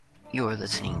You're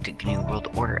listening to GNU World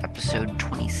Order episode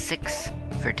 26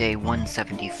 for day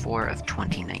 174 of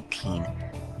 2019.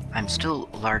 I'm still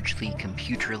largely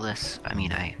computerless. I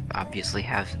mean, I obviously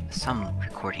have some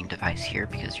recording device here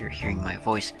because you're hearing my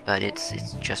voice, but it's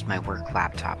just my work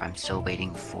laptop. I'm still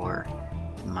waiting for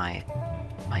my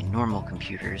normal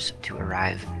computers to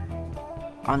arrive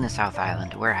on the South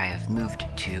Island where I have moved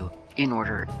to in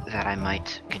order that I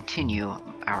might continue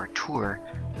our tour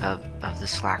of the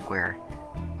Slackware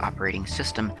operating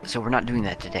system. So we're not doing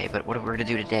that today, but what we're going to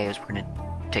do today is we're going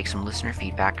to take some listener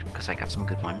feedback, because I got some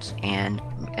good ones, and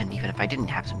even if I didn't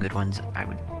have some good ones, I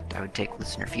would take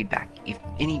listener feedback. If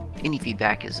any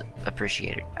feedback is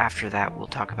appreciated. After that, we'll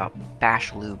talk about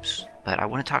bash loops, but I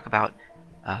want to talk about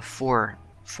for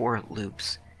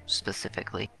loops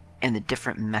specifically, and the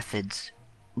different methods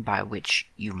by which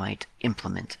you might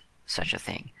implement such a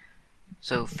thing.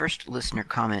 So first listener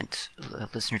comment,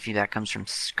 listener feedback comes from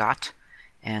Scott,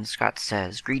 and Scott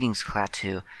says, "Greetings,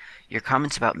 Klaatu. Your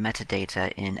comments about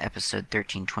metadata in episode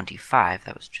 1325,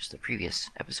 that was just the previous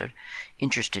episode,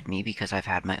 interested me because I've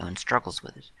had my own struggles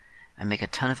with it. I make a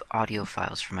ton of audio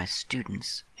files for my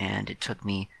students, and it took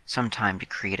me some time to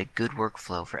create a good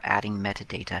workflow for adding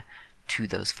metadata to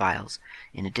those files.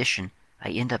 In addition, I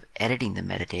end up editing the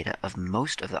metadata of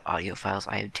most of the audio files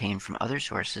I obtain from other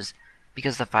sources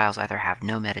because the files either have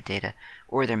no metadata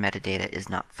or their metadata is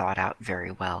not thought out very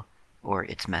well, or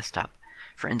it's messed up.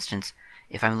 For instance,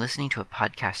 if I'm listening to a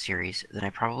podcast series, then I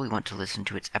probably want to listen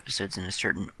to its episodes in a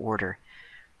certain order.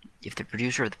 If the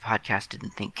producer of the podcast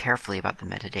didn't think carefully about the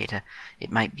metadata,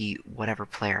 it might be whatever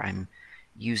player I'm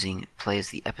using plays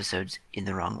the episodes in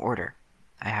the wrong order.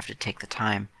 I have to take the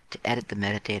time to edit the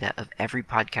metadata of every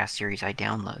podcast series I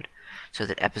download so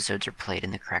that episodes are played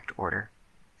in the correct order.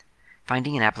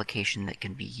 Finding an application that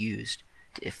can be used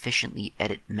to efficiently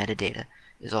edit metadata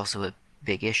is also a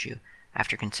big issue.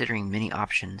 After considering many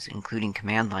options, including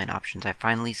command line options, I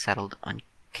finally settled on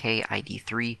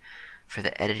KID3 for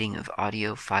the editing of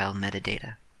audio file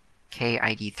metadata.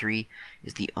 KID3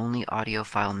 is the only audio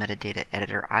file metadata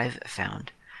editor I've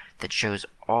found that shows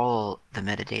all the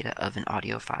metadata of an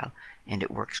audio file, and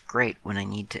it works great when I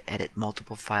need to edit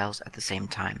multiple files at the same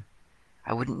time.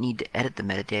 I wouldn't need to edit the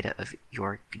metadata of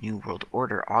your GNU World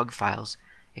Order OGG files,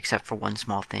 except for one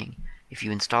small thing. If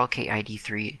you install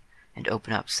KID3 and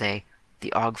open up, say,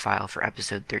 the OGG file for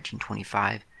episode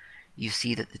 1325, you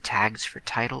see that the tags for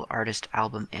title, artist,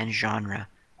 album, and genre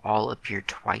all appear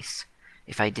twice.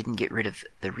 If I didn't get rid of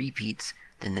the repeats,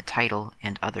 then the title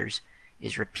and others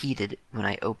is repeated when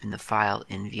I open the file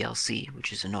in VLC,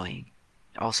 which is annoying.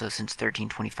 Also, since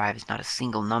 1325 is not a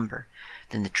single number,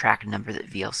 then the track number that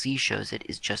VLC shows it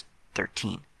is just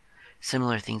 13.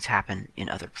 Similar things happen in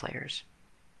other players.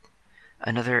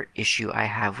 Another issue I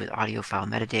have with audio file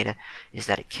metadata is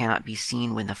that it cannot be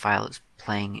seen when the file is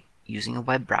playing using a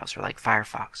web browser like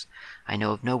Firefox. I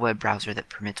know of no web browser that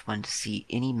permits one to see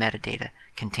any metadata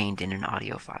contained in an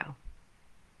audio file.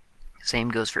 Same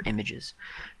goes for images.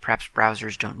 Perhaps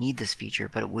browsers don't need this feature,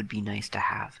 but it would be nice to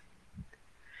have.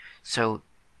 So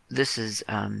this is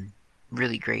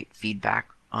really great feedback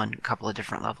on a couple of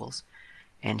different levels.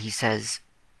 And he says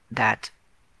that,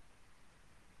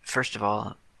 first of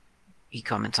all, he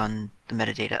comments on the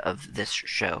metadata of this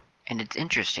show. And it's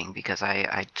interesting because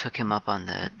I took him up on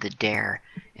the dare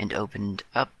and opened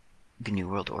up GNU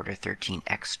World Order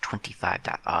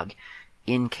 13x25.ogg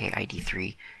in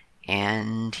KID3,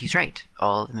 and he's right.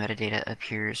 All the metadata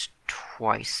appears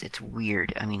twice. It's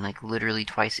weird. I mean, like literally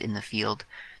twice in the field.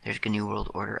 There's GNU World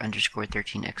Order underscore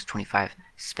 13x25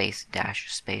 space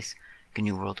dash space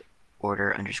GNU World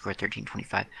Order underscore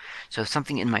 1325. So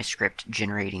something in my script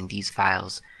generating these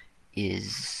files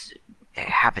is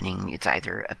happening. It's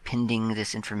either appending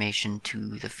this information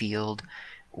to the field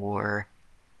or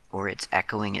it's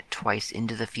echoing it twice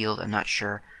into the field. I'm not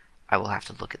sure. I will have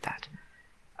to look at that.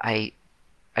 I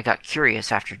got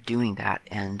curious after doing that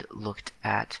and looked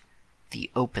at the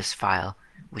Opus file,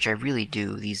 which I really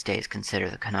do these days consider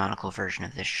the canonical version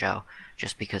of this show,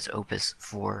 just because Opus,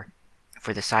 for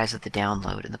the size of the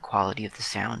download and the quality of the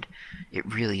sound, it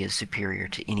really is superior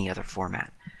to any other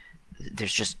format.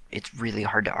 It's really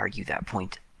hard to argue that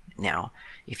point now.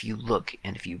 If you look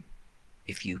and if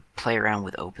you play around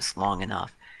with Opus long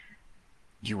enough,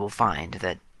 you will find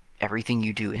that everything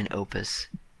you do in Opus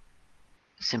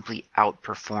simply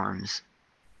outperforms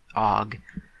OGG,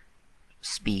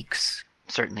 Speaks,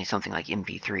 certainly something like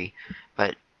MP3,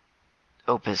 but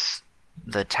Opus,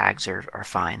 the tags are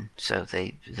fine. So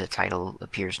the title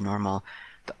appears normal,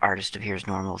 the artist appears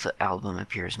normal, the album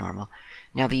appears normal.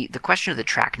 Now the question of the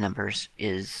track numbers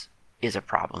is a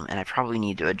problem, and I probably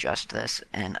need to adjust this.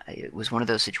 And it was one of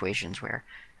those situations where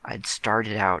I'd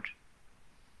started out,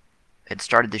 I'd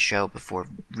started the show before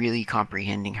really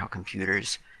comprehending how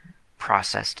computers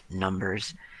processed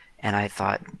numbers, and I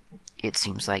thought it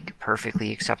seems like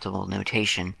perfectly acceptable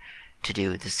notation to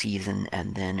do the season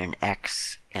and then an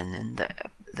X and then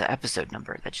the episode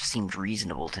number. That just seemed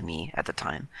reasonable to me at the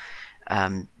time.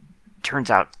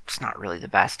 Turns out it's not really the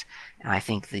best, and I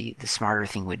think the smarter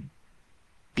thing would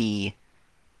be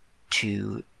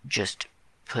to just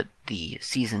put the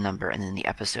season number and then the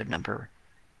episode number.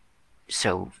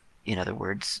 So, in other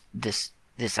words, this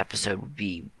episode would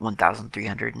be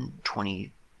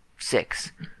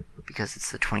 1326 because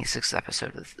it's the 26th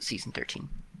episode of season 13.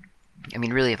 I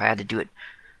mean, really, if I had to do it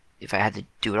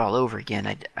all over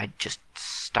again, I'd just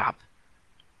stop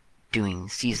doing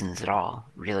seasons at all,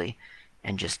 really,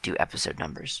 and just do episode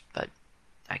numbers. But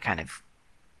I've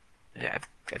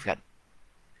got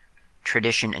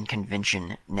tradition and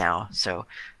convention now, so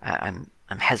I'm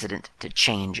hesitant to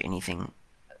change anything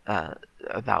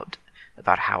about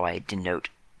how I denote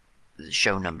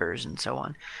show numbers and so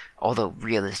on. Although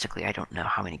realistically, I don't know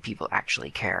how many people actually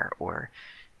care or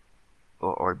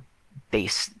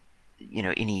base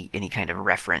any kind of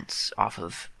reference off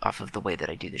of the way that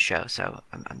I do the show. So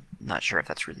I'm not sure if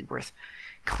that's really worth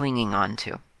clinging on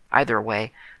to. Either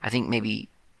way, I think maybe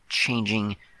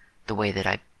changing the way that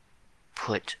I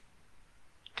put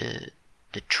the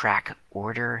track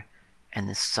order and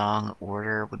the song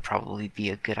order would probably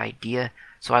be a good idea.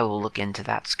 So I will look into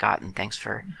that, Scott, and thanks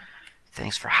for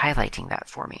highlighting that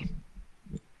for me.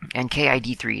 And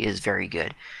KID3 is very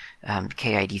good.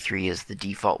 KID3 is the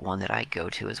default one that I go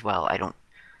to as well. I don't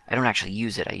actually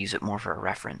use it. I use it more for a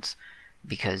reference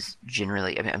because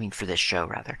generally, I mean for this show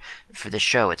rather, for this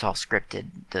show it's all scripted.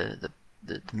 The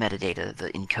metadata, the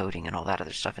encoding, and all that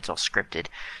other stuff, it's all scripted.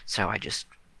 So I just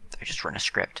run a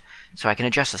script. So I can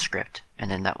adjust the script, and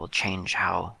then that will change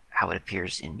how it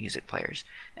appears in music players.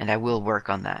 And I will work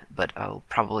on that, but I'll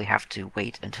probably have to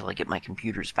wait until I get my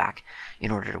computers back in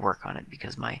order to work on it,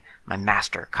 because my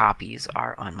master copies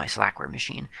are on my Slackware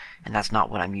machine, and that's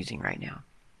not what I'm using right now.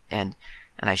 And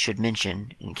I should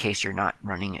mention, in case you're not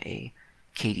running a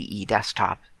KDE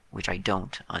desktop, which I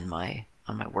don't on my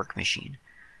work machine,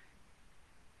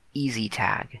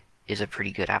 EasyTag is a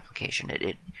pretty good application.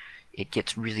 It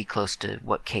gets really close to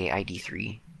what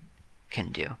KID3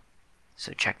 can do.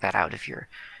 So check that out if you're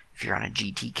on a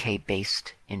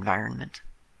GTK-based environment,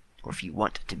 or if you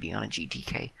want to be on a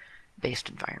GTK-based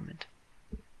environment.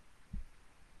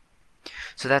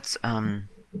 So that's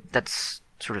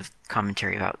sort of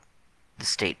commentary about the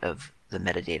state of the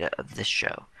metadata of this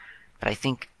show. But I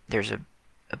think there's a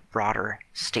broader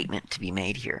statement to be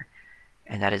made here,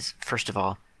 and that is, first of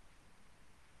all,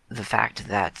 the fact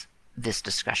that this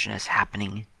discussion is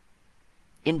happening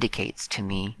indicates to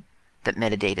me that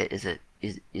metadata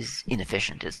is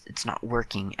inefficient. It's not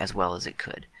working as well as it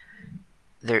could.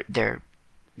 It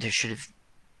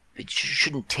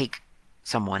shouldn't take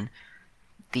someone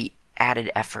the added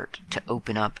effort to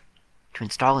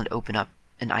install and open up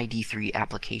an ID3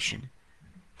 application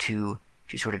to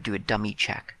sort of do a dummy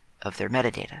check of their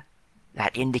metadata.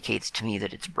 That indicates to me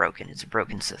that it's broken. It's a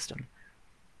broken system.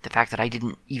 The fact that I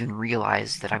didn't even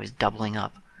realize that I was doubling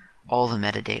up all the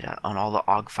metadata on all the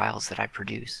OGG files that I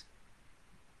produce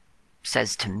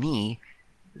says to me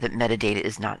that metadata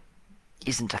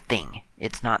isn't a thing.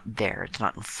 It's not there. It's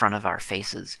not in front of our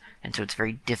faces. And so it's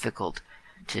very difficult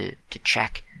to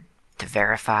check, to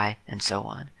verify, and so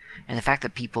on. And the fact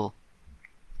that people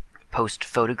post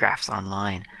photographs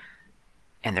online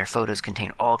and their photos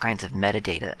contain all kinds of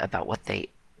metadata about what they've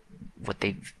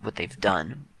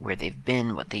done, where they've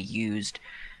been, what they used,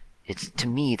 to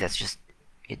me that's just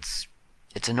it's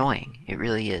annoying. It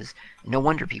really is. No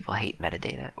wonder people hate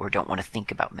metadata, or don't want to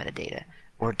think about metadata,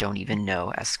 or don't even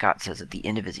know, as Scott says at the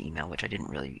end of his email, which I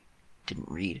didn't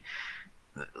read.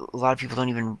 A lot of people don't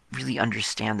even really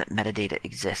understand that metadata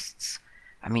exists.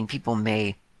 I mean, people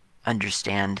may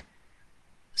understand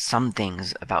some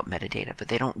things about metadata, but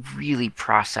they don't really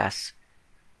process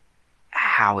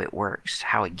how it works,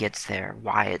 how it gets there,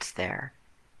 why it's there.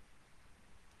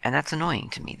 And that's annoying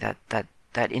to me.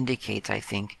 That indicates, I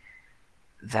think,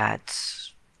 that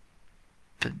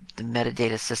the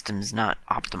metadata system is not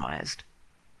optimized.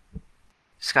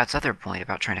 Scott's other point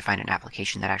about trying to find an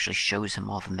application that actually shows him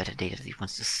all the metadata that he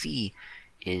wants to see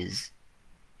is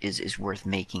worth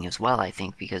making as well, I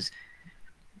think, because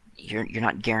you're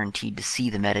not guaranteed to see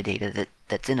the metadata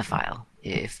that's in a file.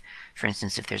 If, for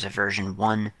instance, if there's a version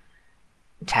 1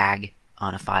 tag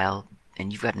on a file,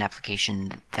 and you've got an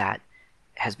application that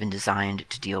has been designed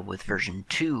to deal with version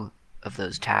 2 of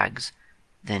those tags,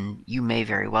 then you may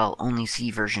very well only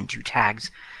see version 2 tags,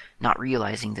 not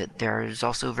realizing that there's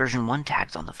also version 1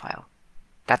 tags on the file.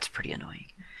 That's pretty annoying.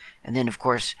 And then, of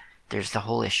course, there's the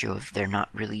whole issue of there not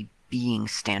really being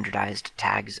standardized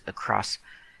tags across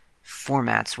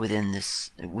formats within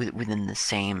the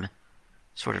same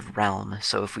sort of realm.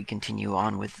 So if we continue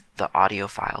on with the audio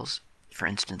files, for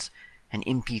instance, an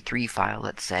MP3 file,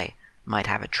 let's say, might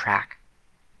have a tag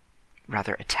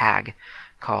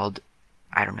called,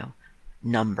 I don't know,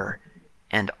 number,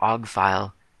 and OGG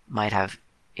file might have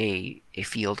a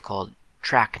field called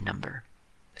track number.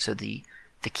 So the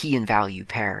key and value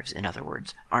pairs, in other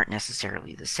words, aren't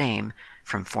necessarily the same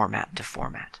from format to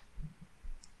format.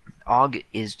 OGG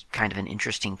is kind of an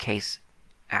interesting case,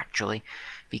 actually,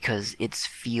 because its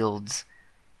fields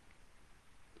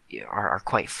are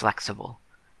quite flexible,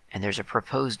 and there's a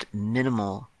proposed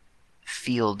minimal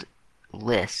field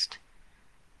list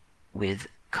with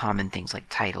common things like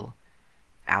title,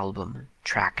 album,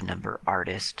 track number,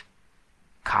 artist,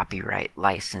 copyright,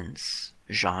 license,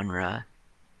 genre,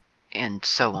 and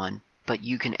so on. But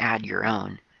you can add your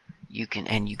own. You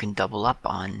can double up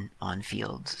on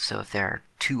fields. So if there are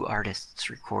two artists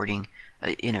recording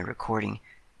in a recording,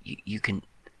 you can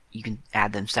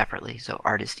add them separately. So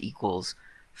artist equals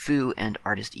foo and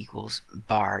artist equals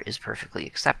bar is perfectly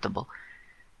acceptable.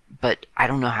 But I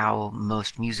don't know how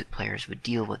most music players would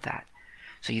deal with that.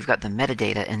 So you've got the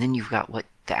metadata, and then you've got what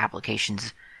the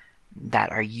applications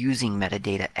that are using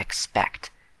metadata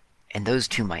expect, and those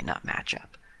two might not match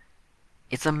up.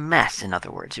 It's a mess, in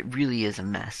other words. It really is a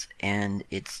mess, and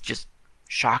it's just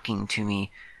shocking to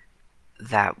me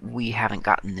that we haven't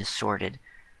gotten this sorted.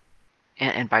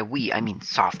 And by we, I mean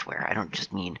software. I don't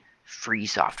just mean free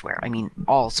software. I mean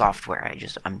all software.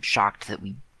 I'm shocked that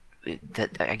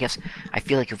I guess I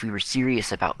feel like if we were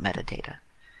serious about metadata,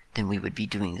 then we would be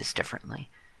doing this differently.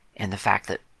 And the fact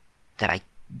that I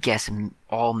guess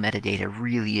all metadata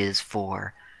really is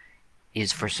for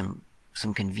some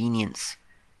convenience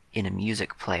in a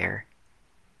music player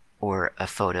or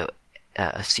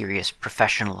a serious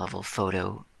professional level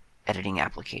photo editing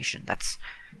application. That's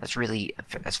really,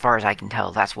 as far as I can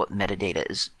tell, that's what metadata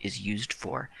is used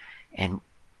for. And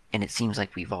it seems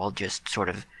like we've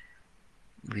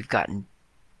gotten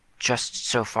just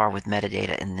so far with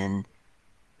metadata, and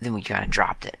then we kind of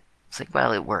dropped it. It's like,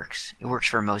 well, it works. It works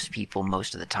for most people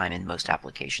most of the time in most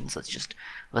applications.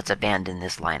 Let's abandon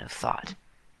this line of thought.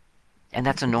 And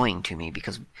that's annoying to me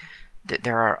because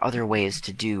there are other ways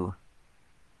to do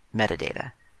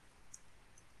metadata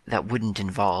that wouldn't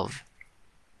involve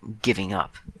giving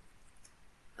up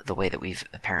the way that we've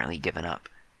apparently given up.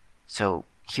 So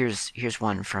here's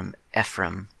one from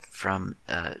Ephraim from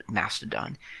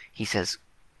Mastodon. He says,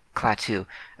 Klaatu,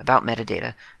 about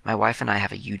metadata, my wife and I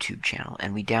have a YouTube channel,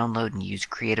 and we download and use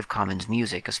Creative Commons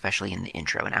music, especially in the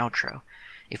intro and outro.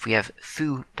 If we have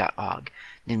foo.ogg,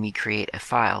 then we create a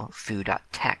file,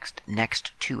 foo.txt,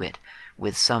 next to it,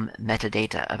 with some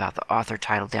metadata about the author,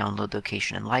 title, download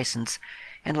location, and license,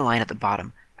 and a line at the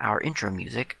bottom. Our intro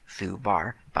music, foo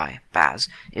bar by Baz,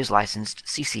 is licensed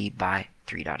CC by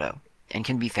 3.0, and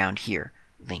can be found here,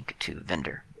 link to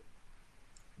vendor.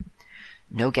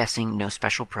 No guessing, no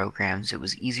special programs. It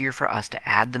was easier for us to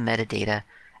add the metadata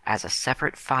as a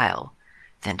separate file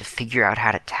than to figure out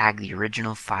how to tag the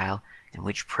original file and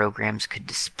which programs could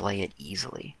display it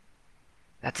easily.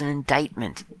 That's an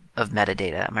indictment of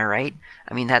metadata, am I right?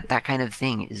 I mean, that kind of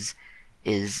thing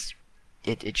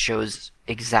it shows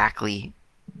exactly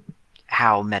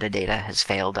how metadata has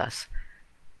failed us.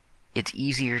 It's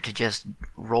easier to just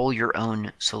roll your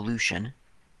own solution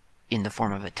in the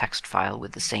form of a text file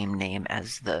with the same name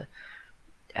as the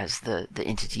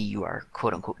entity you are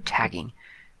quote unquote tagging,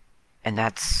 and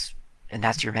that's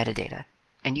your metadata.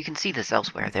 And you can see this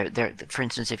elsewhere. For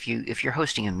instance, if you're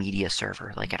hosting a media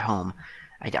server, like at home,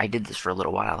 I did this for a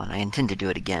little while, and I intend to do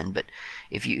it again. But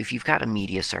if you've got a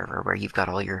media server where you've got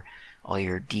all your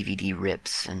DVD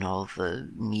rips and all the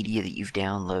media that you've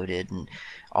downloaded and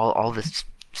all this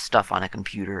stuff on a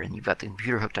computer, and you've got the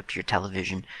computer hooked up to your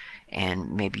television,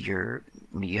 and maybe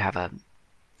you have a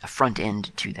front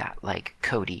end to that, like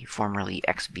Kodi, formerly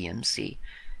XBMC,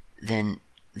 then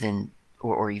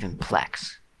or even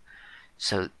Plex.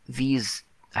 So these,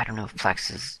 I don't know if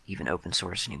Plex is even open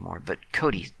source anymore, but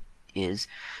Kodi is.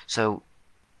 So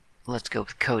let's go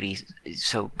with Kodi.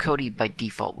 So Kodi by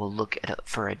default will look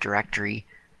for a directory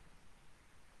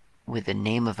with the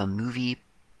name of a movie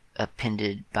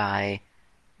appended by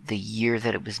the year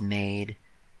that it was made,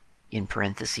 in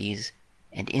parentheses,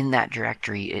 and in that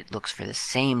directory it looks for the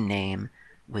same name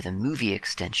with a movie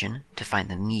extension to find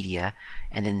the media,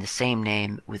 and then the same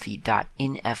name with the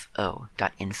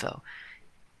 .info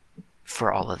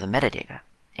for all of the metadata.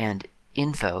 And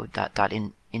info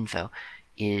 .info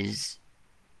is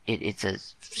it's a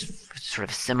sort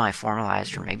of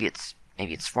semi-formalized, or maybe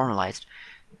it's formalized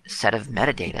set of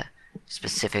metadata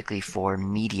specifically for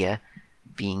media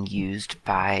being used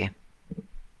by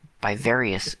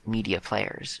various media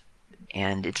players.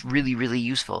 And it's really, really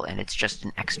useful, and it's just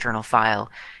an external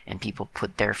file, and people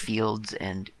put their fields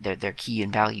and their key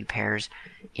and value pairs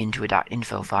into a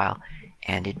 .info file,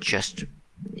 and it just,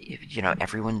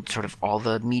 everyone, sort of all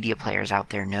the media players out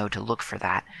there know to look for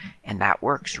that, and that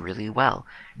works really well.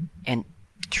 And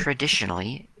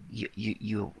traditionally,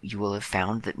 you will have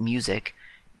found that music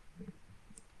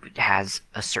has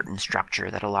a certain structure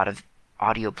that a lot of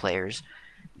audio players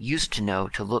used to know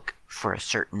to look for a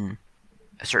certain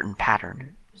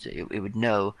pattern. So it would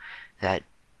know that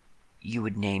you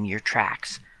would name your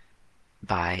tracks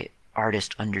by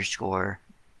artist underscore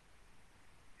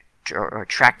or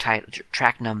track title,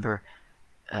 track number,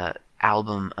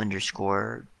 album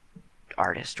underscore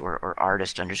artist, or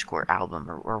artist underscore album,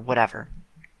 or whatever.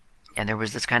 And there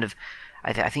was this kind of,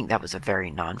 I think that was a very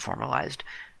non-formalized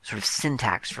sort of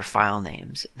syntax for file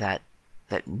names that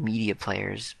media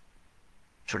players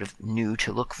sort of knew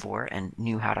to look for and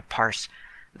knew how to parse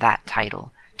that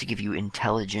title to give you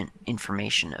intelligent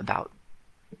information about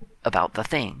the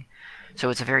thing. So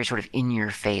it's a very sort of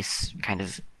in-your-face kind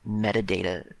of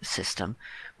metadata system,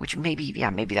 which maybe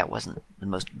that wasn't the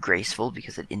most graceful,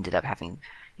 because it ended up having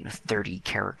 30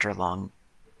 character long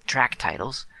track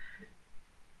titles.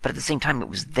 But at the same time, it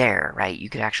was there, right? You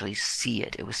could actually see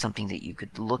it. It was something that you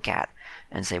could look at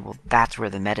and say, well, that's where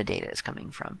the metadata is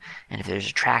coming from. And if there's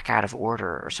a track out of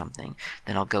order or something,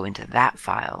 then I'll go into that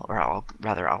file, or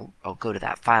I'll go to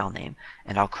that file name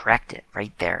and I'll correct it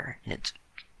right there. And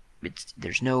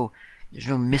there's no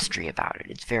mystery about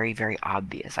it. It's very, very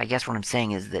obvious. I guess what I'm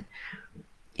saying is that,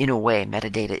 in a way,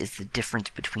 metadata is the difference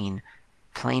between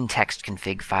plain text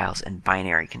config files and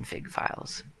binary config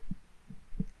files.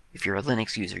 If you're a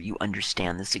Linux user, you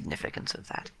understand the significance of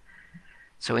that.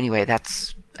 So anyway,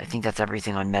 I think that's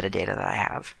everything on metadata that I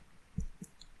have.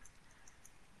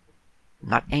 I'm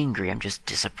not angry, I'm just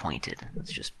disappointed.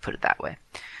 Let's just put it that way.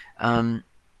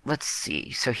 Let's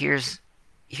see. So here's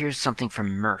something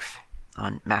from Murph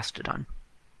on Mastodon.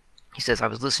 He says, I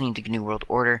was listening to New World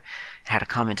Order and had a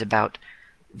comment about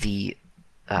the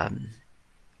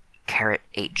caret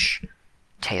H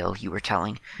tale you were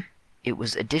telling. It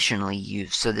was additionally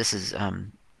used. So this is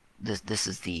this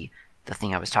is the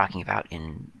thing I was talking about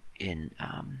in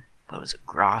what was it,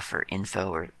 Graph or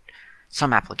Info or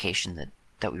some application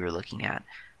that we were looking at.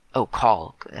 Oh,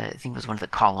 Call. I think it was one of the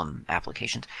column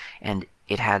applications, and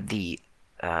it had the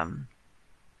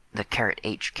caret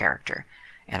H character,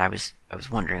 and I was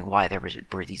wondering why there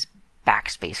were these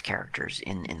backspace characters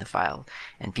in the file,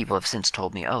 and people have since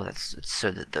told me, oh, that's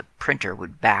so that the printer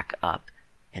would back up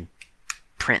and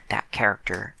print that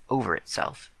character over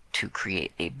itself to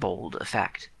create a bold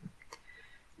effect.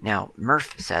 Now,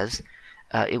 Murph says,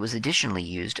 it was additionally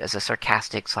used as a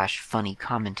sarcastic / funny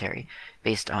commentary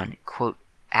based on, quote,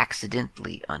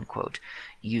 accidentally, unquote,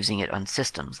 using it on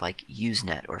systems like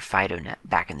Usenet or FidoNet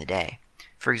back in the day.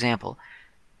 For example,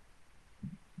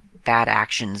 bad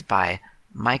actions by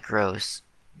Micros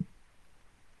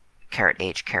caret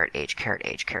H, caret H, caret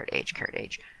H, caret H, caret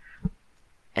H,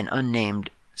 an unnamed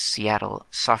Seattle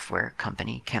software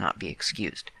company cannot be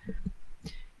excused.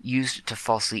 Used to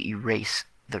falsely erase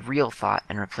the real thought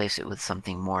and replace it with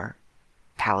something more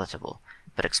palatable,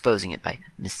 but exposing it by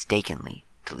mistakenly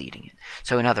deleting it.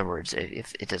 So in other words,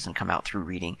 if it doesn't come out through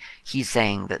reading, he's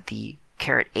saying that the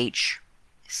caret H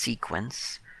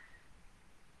sequence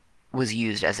was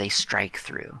used as a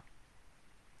strike-through,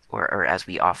 or as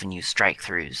we often use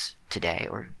strike-throughs today,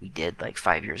 or we did like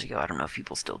 5 years ago. I don't know if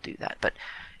people still do that, but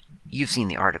you've seen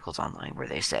the articles online where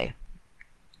they say,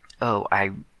 oh,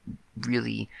 I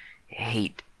really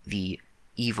hate the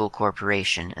evil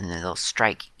corporation, and then they'll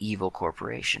strike evil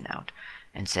corporation out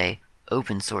and say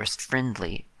open source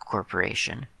friendly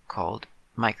corporation called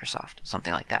Microsoft,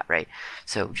 something like that, right?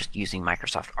 So just using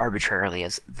Microsoft arbitrarily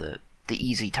as the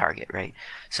easy target, right?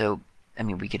 So I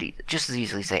mean, we could just as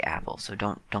easily say Apple, so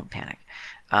don't panic.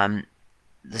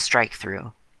 The strike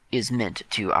through is meant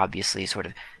to obviously sort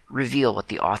of reveal what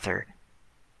the author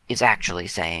is actually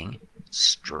saying.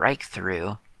 Strike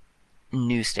through,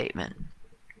 new statement.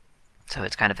 So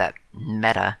it's kind of that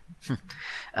meta.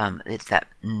 It's that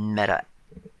meta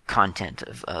content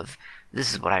of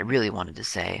this is what I really wanted to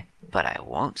say, but I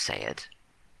won't say it.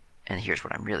 And here's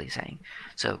what I'm really saying.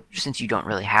 So since you don't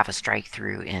really have a strike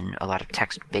through in a lot of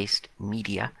text-based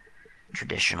media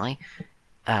traditionally,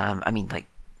 I mean like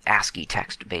ASCII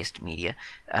text-based media,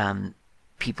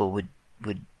 people would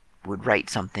write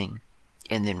something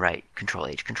and then write Control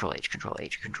H, Control H, Control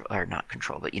H, Control, or not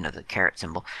Control, but the caret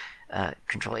symbol,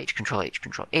 Control H, Control H,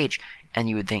 Control H, and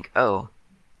you would think, oh,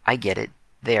 I get it.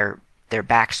 They're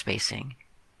backspacing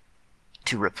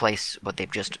to replace what they've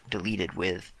just deleted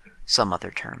with some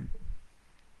other term.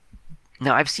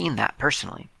 Now, I've seen that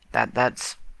personally.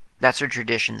 That's a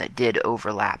tradition that did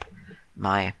overlap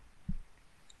my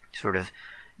sort of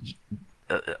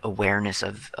awareness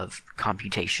of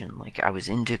computation. Like, I was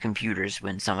into computers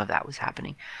when some of that was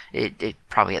happening. It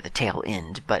probably at the tail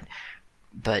end, but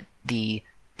the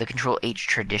Control H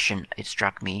tradition, it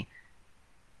struck me,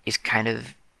 is kind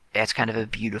of a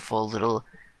beautiful little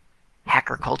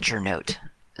hacker culture note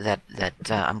that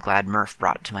I'm glad Murph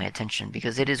brought to my attention,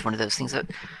 because it is one of those things that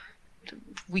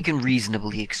we can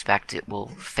reasonably expect it will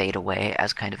fade away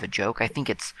as kind of a joke. I think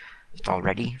it's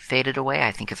already faded away.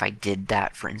 I think if I did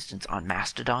that, for instance, on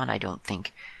Mastodon, I don't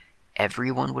think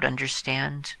everyone would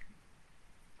understand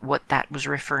what that was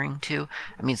referring to.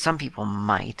 I mean, some people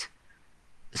might.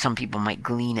 Some people might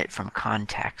glean it from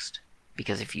context,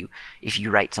 because if you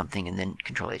write something and then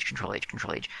Control H, Control H,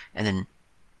 Control H, and then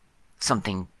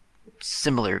something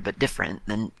similar but different,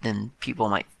 then people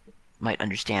might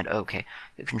understand, okay,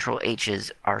 the Control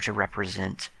H's are to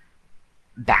represent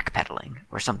backpedaling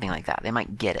or something like that. They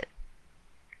might get it,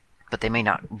 but they may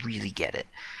not really get it.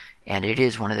 And it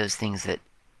is one of those things that,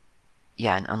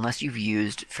 yeah, unless you've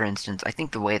used, for instance, I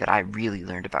think the way that I really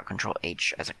learned about Control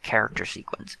H as a character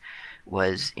sequence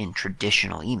was in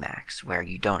traditional Emacs, where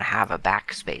you don't have a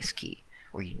backspace key,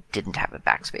 or you didn't have a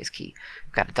backspace key.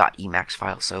 I've got a .emacs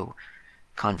file so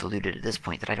convoluted at this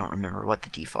point that I don't remember what the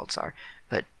defaults are,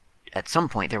 but at some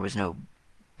point there was no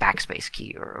backspace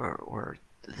key, or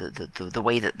the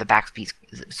way that the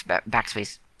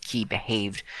backspace key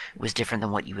behaved was different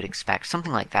than what you would expect,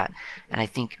 something like that. And I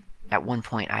think at one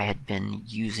point I had been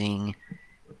using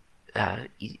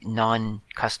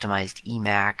non-customized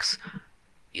Emacs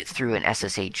through an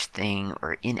SSH thing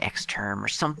or in Xterm or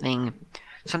something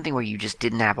where you just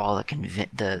didn't have all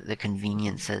the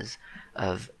conveniences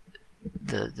of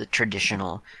the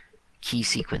traditional key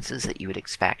sequences that you would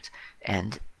expect,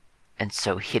 and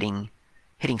so hitting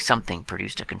something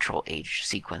produced a Control H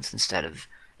sequence instead of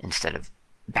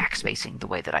backspacing the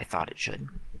way that I thought it should.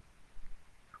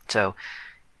 So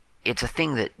it's a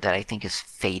thing that I think is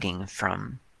fading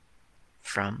from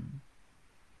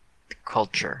the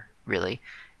culture, really.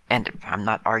 And I'm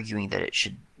not arguing that it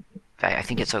should. I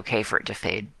think it's okay for it to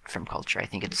fade from culture. I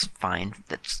think it's fine.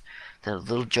 That's the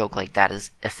little joke like that is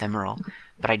ephemeral,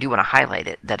 but I do want to highlight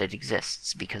it, that it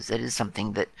exists, because it is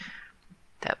something that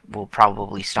we'll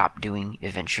probably stop doing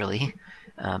eventually.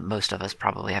 Most of us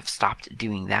probably have stopped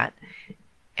doing that.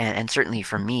 And certainly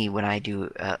for me, when I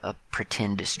do a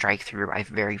pretend strike through, I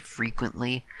very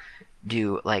frequently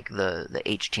do like the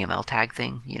HTML tag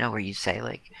thing, where you say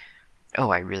like,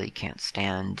 oh, I really can't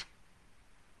stand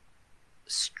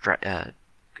what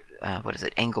is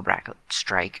it? Angle bracket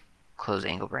strike, close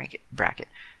angle bracket,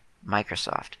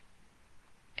 Microsoft,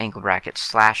 angle bracket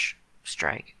 /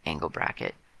 strike, angle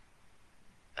bracket,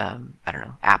 I don't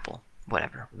know, Apple,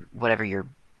 whatever you're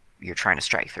trying to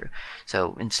strike through.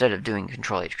 So instead of doing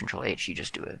Control H, you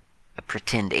just do a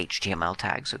pretend HTML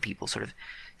tag, so people sort of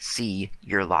see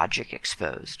your logic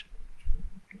exposed.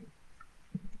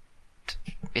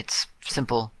 It's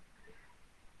simple.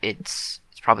 It's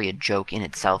probably a joke in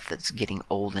itself that's getting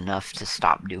old enough to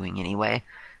stop doing anyway.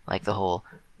 Like the whole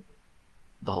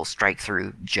strike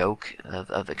through joke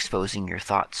of exposing your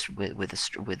thoughts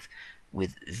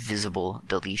with visible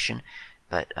deletion.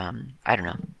 But I don't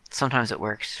know. Sometimes it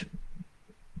works,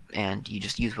 and you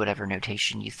just use whatever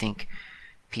notation you think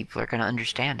people are going to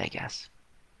understand, I guess.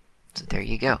 So there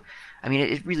you go. I mean,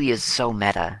 it really is so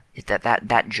meta.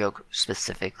 That joke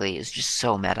specifically is just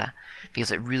so meta,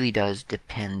 because it really does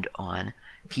depend on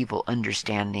people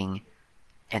understanding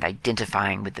and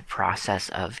identifying with the process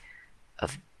of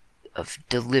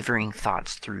delivering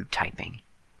thoughts through typing.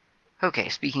 Okay,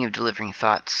 speaking of delivering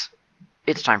thoughts,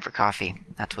 it's time for coffee.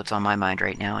 That's what's on my mind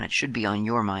right now, and it should be on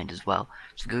your mind as well.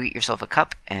 So go get yourself a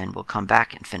cup, and we'll come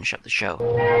back and finish up the show.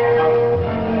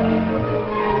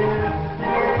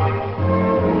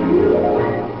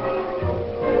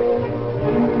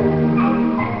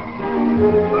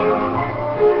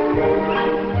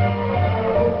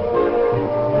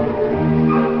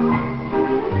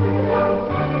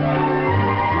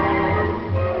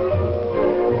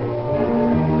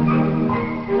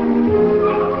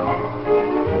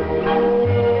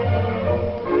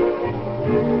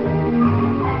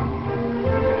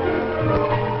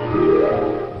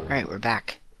 Alright, we're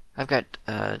back. I've got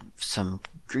some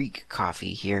Greek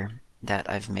coffee here that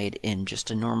I've made in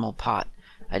just a normal pot.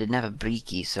 I didn't have a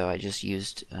briki, so I just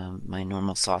used my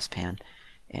normal saucepan,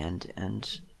 and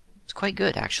it's quite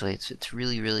good actually. It's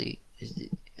really.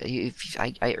 If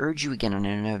I urge you again, and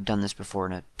I know I've done this before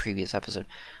in a previous episode,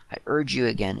 I urge you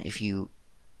again, if you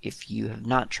have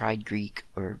not tried Greek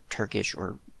or Turkish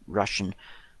or Russian,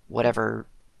 whatever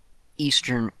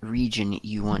Eastern region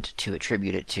you want to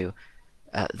attribute it to,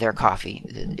 their coffee,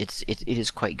 it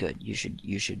is quite good. You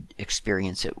should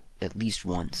experience it at least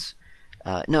once.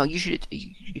 No, you should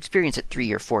experience it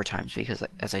 3 or 4 times because,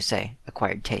 as I say,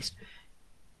 acquired taste.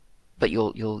 But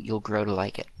you'll grow to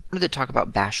like it. I wanted to talk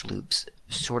about bash loops,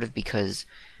 sort of because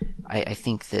I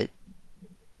think that,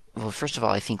 well, first of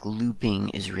all, I think looping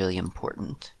is really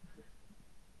important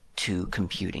to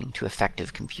computing, to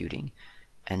effective computing.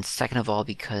 And second of all,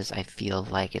 because I feel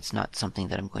like it's not something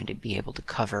that I'm going to be able to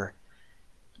cover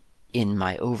in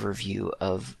my overview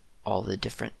of all the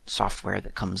different software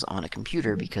that comes on a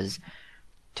computer, because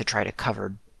to try to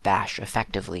cover bash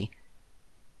effectively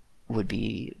would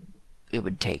be it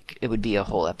would be a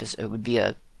whole episode. It would be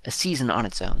a season on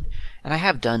its own. And I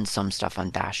have done some stuff on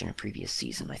bash in a previous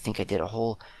season. I think I did a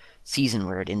whole season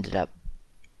where it ended up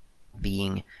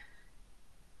being,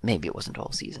 maybe it wasn't a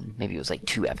whole season, maybe it was like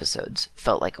 2 episodes,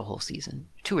 felt like a whole season,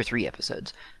 2 or 3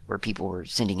 episodes, where people were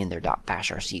sending in their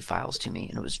 .bashrc files to me,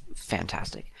 and it was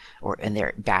fantastic. And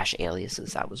their bash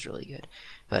aliases, that was really good.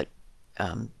 But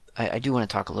I do want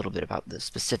to talk a little bit about the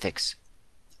specifics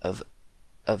of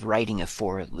writing a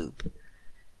for loop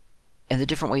and the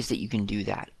different ways that you can do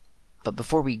that. But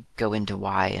before we go into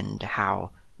why and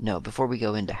how, before we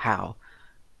go into how,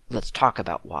 let's talk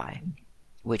about why,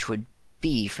 which would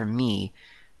be, for me,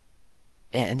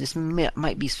 and this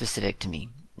might be specific to me,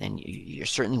 and you're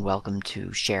certainly welcome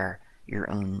to share your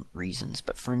own reasons,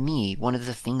 but for me, one of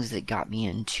the things that got me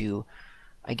into,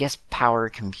 I guess, power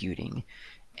computing,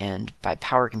 and by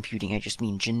power computing I just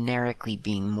mean generically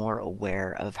being more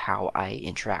aware of how I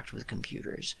interact with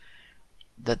computers.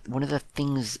 One of the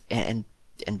things, and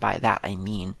by that I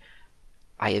mean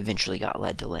I eventually got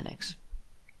led to Linux.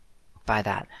 By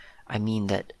that I mean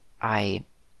that I,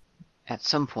 at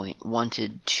some point,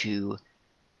 wanted to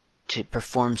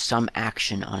perform some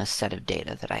action on a set of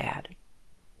data that I had.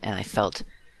 And I felt,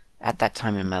 at that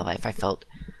time in my life, I felt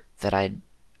that I'd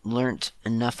learnt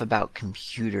enough about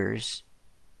computers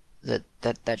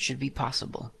that should be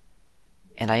possible.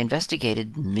 And I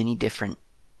investigated many different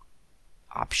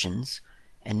options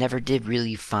and never did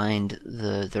really find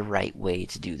the right way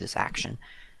to do this action.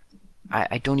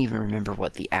 I don't even remember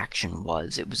what the action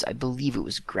was. I believe it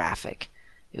was graphic.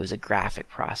 It was a graphic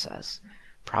process.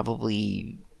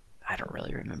 Probably, I don't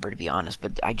really remember, to be honest,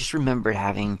 but I just remember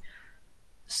having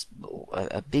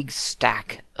a big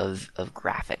stack of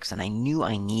graphics, and I knew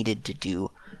I needed to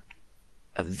do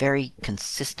a very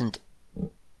consistent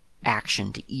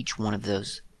action to each one of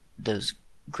those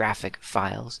graphic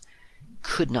files.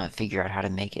 Could not figure out how to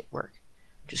make it work.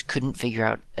 Just couldn't figure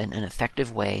out an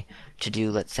effective way to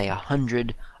do, let's say,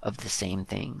 100 of the same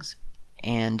things.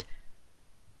 And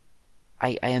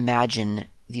I imagine,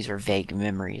 these are vague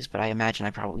memories, but I imagine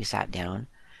I probably sat down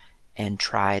and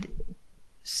tried,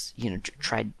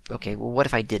 okay, well, what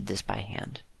if I did this by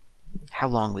hand? How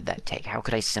long would that take? How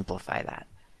could I simplify that?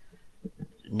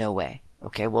 No way.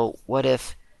 Okay, well, what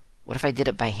if I did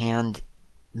it by hand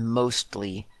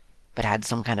mostly, but had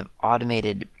some kind of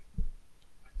automated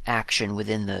action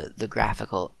within the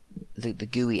graphical, the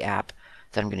GUI app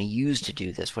that I'm going to use to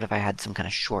do this? What if I had some kind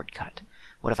of shortcut?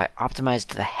 What if I optimized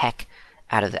the heck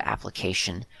out of the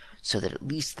application so that at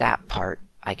least that part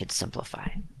I could simplify?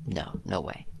 No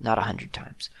way. Not 100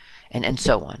 times. And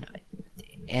so on.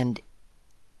 And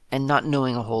not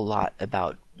knowing a whole lot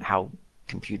about how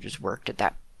computers worked at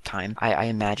that time, I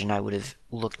imagine I would have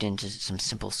looked into some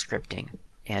simple scripting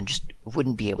and just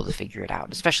wouldn't be able to figure it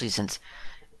out, especially since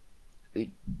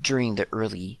during the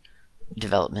early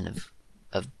development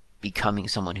of becoming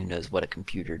someone who knows what a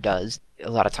computer does, a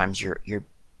lot of times your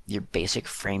basic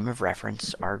frame of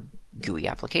reference are GUI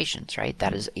applications, right?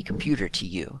 That is a computer to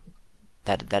you.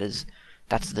 That's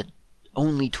the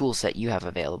only tool set you have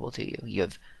available to you. You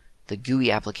have the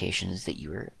GUI applications that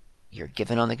you're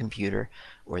given on the computer,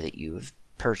 or that you've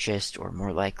purchased, or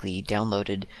more likely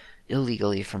downloaded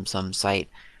illegally from some site.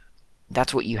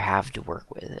 That's what you have to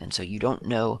work with. And so you don't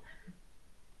know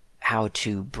how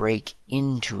to break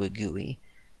into a GUI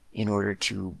in order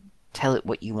to tell it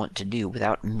what you want to do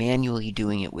without manually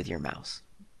doing it with your mouse.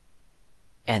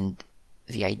 And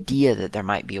the idea that there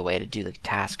might be a way to do the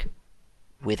task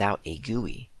without a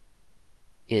GUI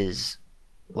is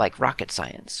like rocket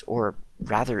science, or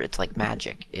rather it's like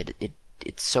magic.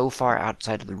 It's so far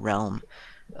outside of the realm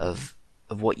of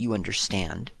what you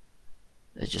understand.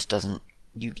 It just doesn't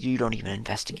you don't even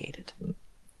investigate it.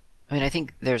 I mean, I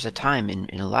think there's a time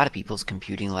in a lot of people's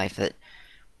computing life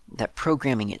that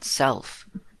programming itself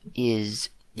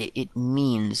it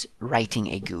means writing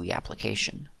a GUI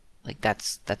application. Like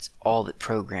that's all that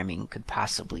programming could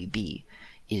possibly be,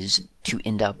 is to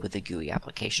end up with a GUI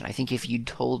application. I think if you'd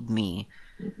told me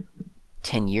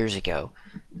 10 years ago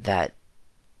that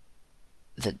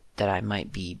I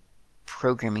might be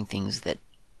programming things that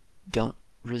don't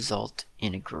result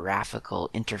in a graphical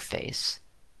interface,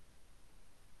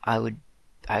 I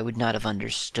would not have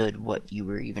understood what you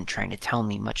were even trying to tell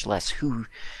me, much less who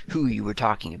you were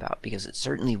talking about, because it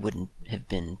certainly wouldn't have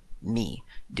been me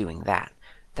doing that.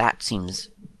 That seems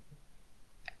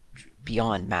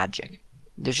beyond magic.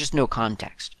 There's just no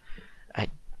context.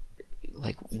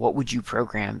 Like, what would you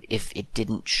program if it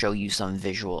didn't show you some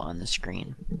visual on the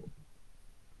screen?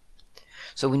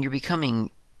 So when you're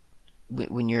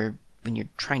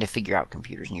trying to figure out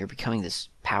computers and you're becoming this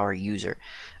power user,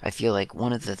 I feel like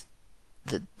one of the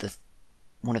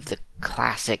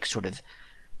classic sort of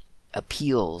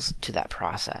appeals to that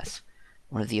process,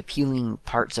 one of the appealing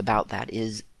parts about that,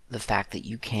 is the fact that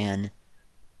you can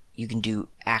do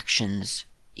actions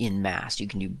in mass. You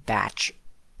can do batch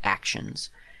actions.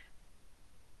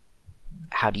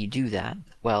 How do you do that?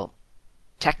 Well,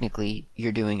 technically,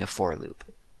 you're doing a for loop,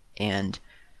 and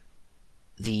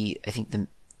I think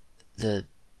the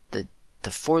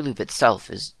for loop itself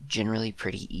is generally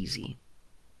pretty easy.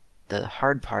 The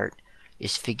hard part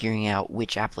is figuring out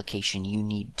which application you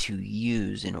need to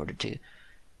use in order to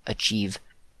achieve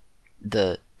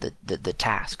the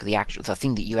task, the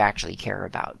thing that you actually care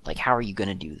about. Like, how are you going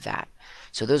to do that?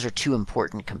 So those are two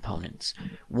important components.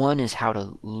 One is how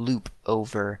to loop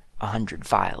over 100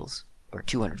 files, or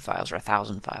 200 files, or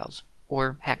 1,000 files,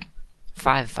 or heck,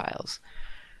 5 files.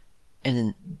 And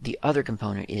then the other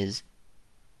component is,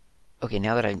 okay,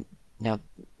 now that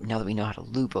we know how to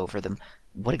loop over them,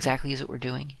 what exactly is it we're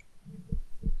doing?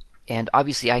 And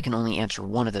obviously I can only answer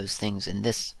one of those things in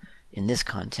this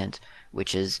content,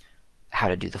 which is how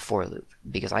to do the for loop,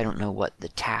 because I don't know what the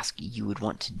task you would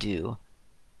want to do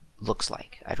looks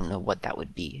like. I don't know what that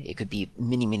would be. It could be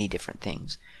many different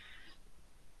things.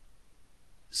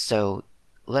 So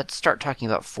let's start talking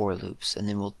about for loops, and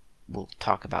then we'll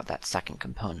talk about that second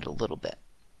component a little bit.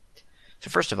 So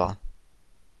first of all,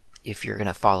 if you're going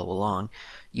to follow along,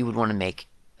 you would want to make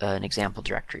an example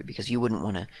directory, because you wouldn't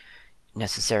want to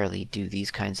necessarily do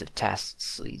these kinds of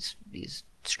tests, these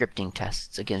scripting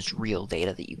tests against real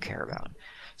data that you care about.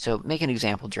 So make an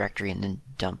example directory and then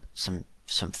dump some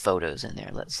photos in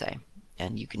there, let's say.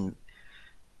 And you can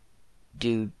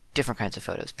do different kinds of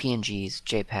photos: PNGs,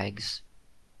 JPEGs,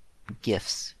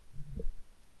 GIFs,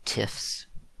 TIFFs,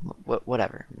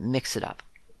 whatever. Mix it up.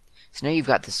 So now you've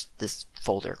got this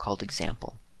folder called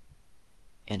example.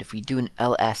 And if we do an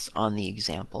ls on the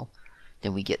example,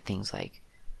 then we get things like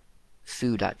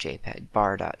foo.jpg,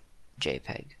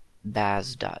 bar.jpg,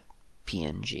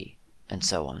 baz.png, and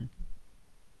so on.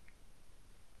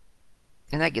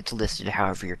 And that gets listed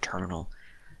however your terminal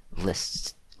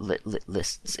lists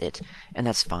it, and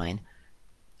that's fine.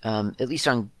 At least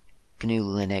on GNU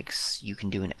Linux, you can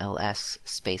do an ls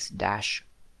space dash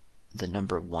the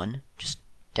number 1, just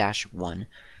 -1.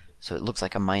 So it looks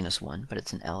like a -1, but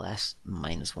it's an ls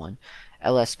 -1.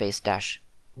 ls space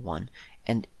 -1.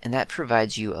 And that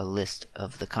provides you a list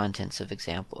of the contents of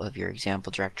your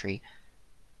example directory,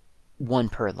 1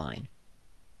 per line.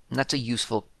 And that's a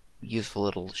useful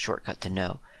little shortcut to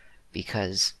know,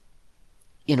 because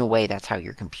in a way that's how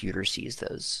your computer sees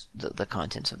the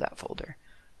contents of that folder.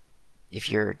 If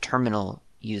your terminal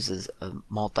uses a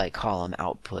multi-column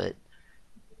output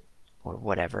or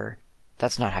whatever,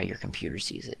 that's not how your computer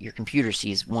sees it. Your computer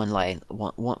sees one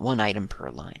item per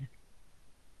line.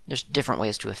 There's different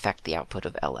ways to affect the output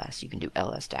of ls. You can do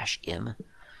ls-im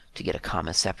to get a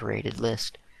comma-separated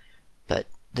list, but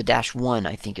the -1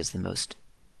 I think is the most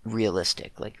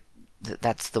realistic. Like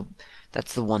that's the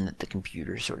one that the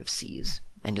computer sort of sees,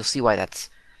 and you'll see why that's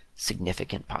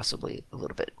significant, possibly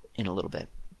in a little bit.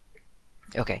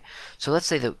 Okay, so let's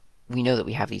say that we know that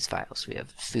we have these files. We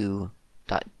have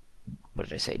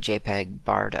JPEG,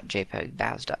 bar.jpg,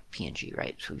 baz.png,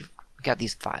 right? So we've got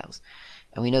these files,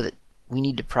 and we know that we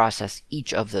need to process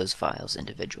each of those files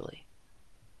individually.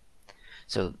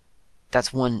 So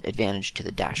that's one advantage to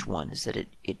the -1, is that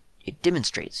it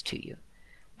demonstrates to you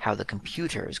how the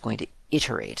computer is going to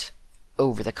iterate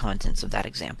over the contents of that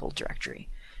example directory.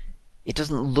 It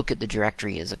doesn't look at the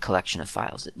directory as a collection of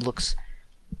files. It looks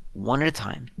one at a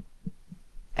time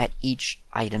at each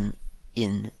item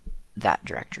in that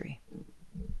directory.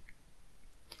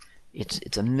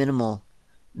 It's a minimal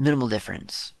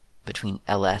difference. between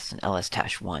ls and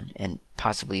ls-1, and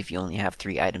possibly if you only have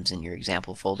 3 items in your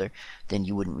example folder, then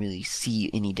you wouldn't really see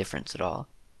any difference at all.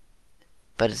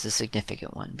 But it's a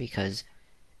significant one because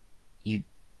we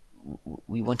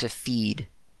want to feed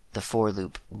the for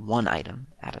loop one item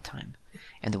at a time.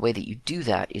 And the way that you do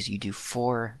that is you do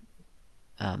for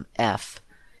f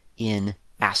in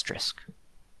asterisk.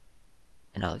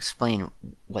 And I'll explain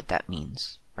what that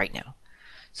means right now.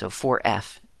 So for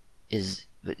f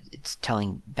it's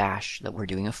telling bash that we're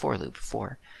doing a for loop,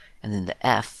 for. And then the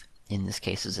f, in this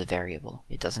case, is a variable.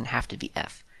 It doesn't have to be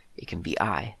f. It can be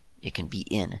I. It can be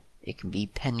in. It can be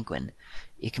penguin.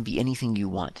 It can be anything you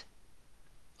want.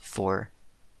 For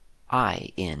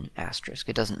I in asterisk.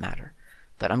 It doesn't matter.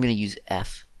 But I'm going to use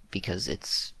f because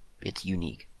it's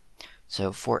unique.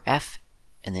 So for f,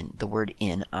 and then the word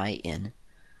in, I in,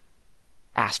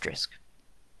 asterisk.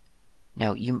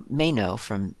 Now you may know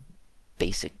from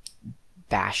basic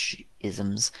bash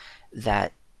isms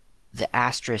that the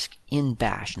asterisk in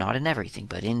bash, not in everything,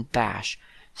 but in bash,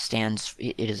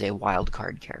 it is a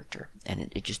wildcard character, and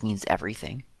it just means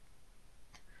everything.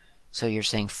 So you're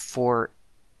saying for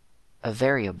a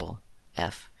variable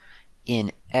f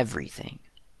in everything,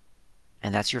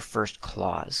 and that's your first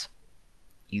clause.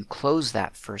 You close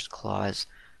that first clause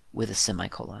with a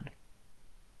semicolon.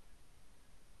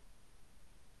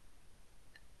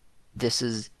 This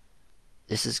is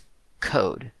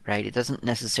code, right? It doesn't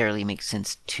necessarily make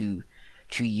sense to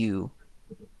you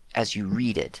as you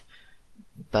read it,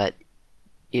 but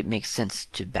it makes sense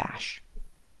to bash.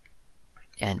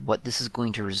 And what this is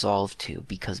going to resolve to,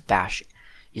 because bash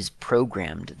is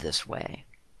programmed this way,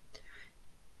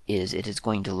 is it is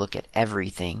going to look at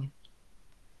everything,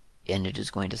 and it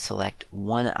is going to select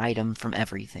one item from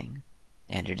everything,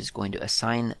 and it is going to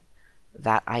assign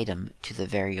that item to the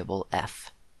variable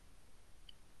f.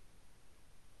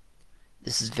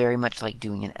 This is very much like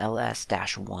doing an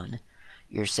ls-1.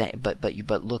 You're saying, but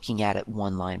looking at it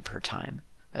one line per time,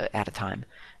 at a time.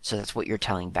 So that's what you're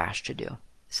telling bash to do.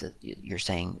 So you're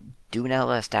saying do an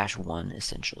ls-1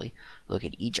 essentially. Look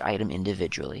at each item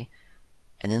individually,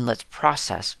 and then let's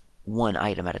process one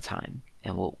item at a time,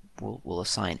 and we'll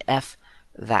assign f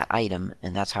that item,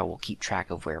 and that's how we'll keep track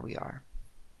of where we are.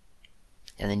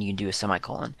 And then you can do a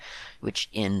semicolon, which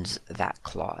ends that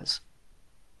clause.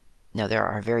 Now there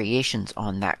are variations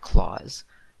on that clause,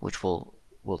 which we'll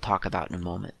talk about in a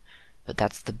moment. But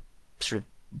that's the sort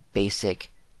of basic,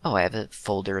 oh, I have a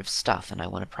folder of stuff and I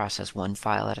want to process one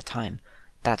file at a time.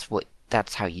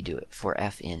 That's how you do it for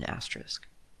f in asterisk.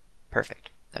 Perfect.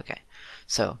 Okay.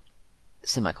 So,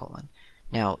 semicolon.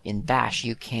 Now in bash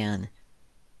you can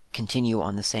continue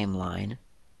on the same line,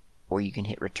 or you can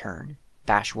hit return.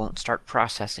 Bash won't start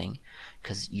processing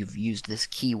because you've used this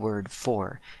keyword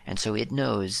for, and so it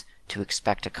knows to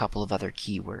expect a couple of other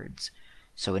keywords.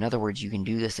 So in other words, you can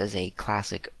do this as a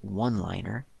classic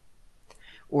one-liner,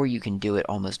 or you can do it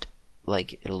almost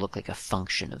like it'll look like a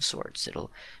function of sorts.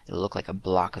 It'll look like a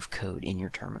block of code in your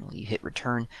terminal. You hit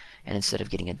return, and instead of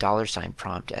getting a $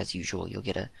 prompt as usual, you'll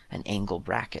get an angle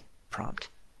bracket prompt,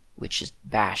 which is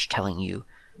bash telling you,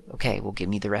 okay, well, give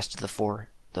me the rest of the for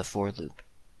loop.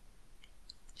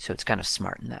 So it's kind of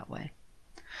smart in that way.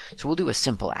 So we'll do a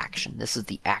simple action. This is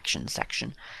the action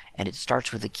section, and it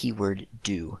starts with the keyword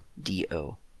do,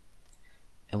 D-O.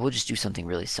 And we'll just do something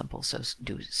really simple. So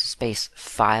do space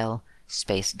file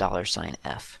space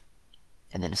 $f,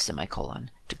 and then a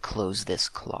semicolon to close this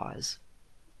clause,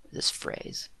 this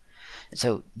phrase. And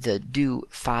so the do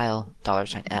file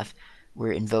 $f,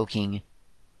 we're invoking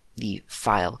the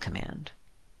file command.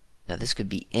 Now this could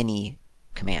be any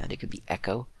command. It could be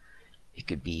echo. It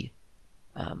could be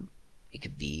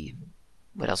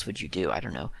what else would you do? I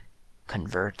don't know.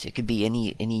 Convert. It could be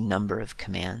any number of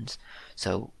commands.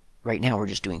 So right now we're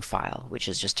just doing file, which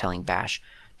is just telling bash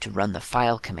to run the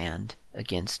file command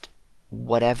against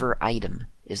whatever item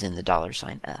is in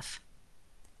the $f.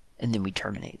 And then we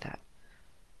terminate that.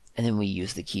 And then we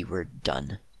use the keyword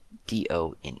done,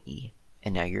 D-O-N-E.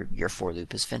 And now your for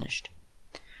loop is finished.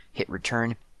 Hit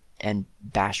return, and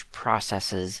bash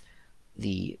processes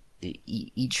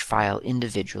each file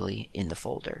individually in the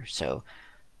folder. So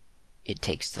it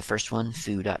takes the first one,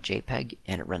 foo.jpg,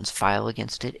 and it runs file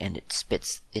against it, and it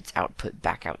spits its output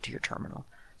back out to your terminal.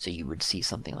 So you would see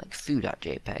something like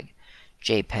foo.jpg,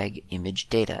 JPEG image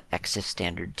data, EXIF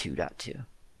standard 2.2.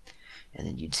 And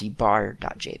then you'd see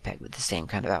bar.jpg with the same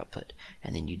kind of output.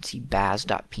 And then you'd see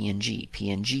baz.png,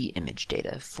 PNG image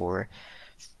data for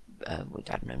I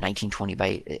don't know, 1920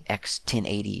 by x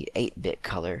 1080 8-bit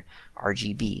color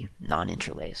RGB,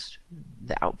 non-interlaced.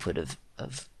 The output of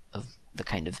the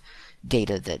kind of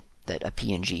data that a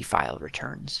PNG file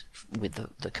returns with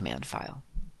the command file.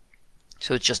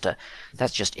 So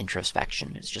that's just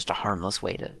introspection. It's just a harmless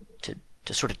way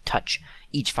to sort of touch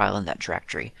each file in that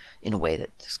directory in a way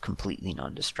that's completely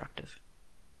non-destructive.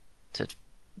 So it's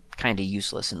kind of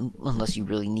useless unless you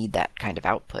really need that kind of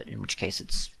output, in which case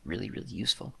it's really, really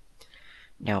useful.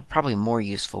 Now, probably more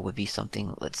useful would be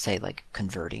something, let's say, like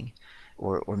converting,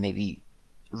 or maybe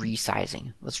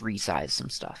resizing. Let's resize some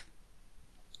stuff.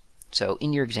 So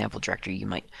in your example directory, you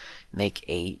might make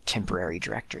a temporary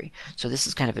directory. So this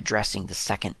is kind of addressing the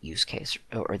second use case,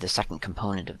 or the second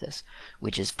component of this,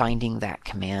 which is finding that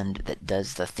command that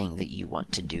does the thing that you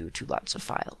want to do to lots of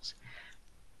files.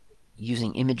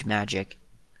 Using ImageMagick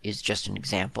is just an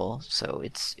example, so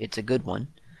it's a good one,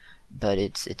 but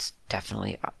it's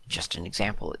definitely just an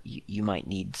example. You might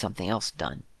need something else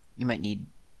done. You might need,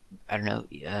 I don't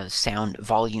know, sound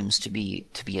volumes to be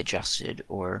adjusted,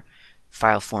 or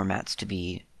file formats to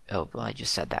be, oh, well, I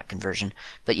just said that, conversion.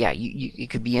 But yeah, it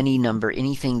could be any number,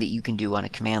 anything that you can do on a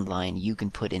command line, you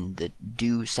can put in the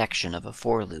do section of a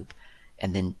for loop,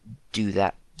 and then do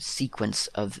that sequence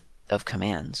of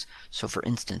commands. So for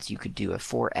instance, you could do a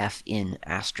for f in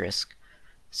asterisk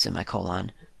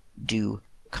semicolon do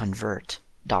convert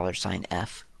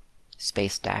 $f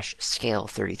space dash scale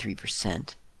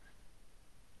 33%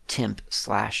 temp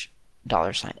slash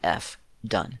 $f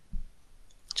done.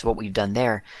 So what we've done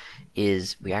there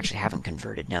is, we actually haven't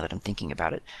converted now that I'm thinking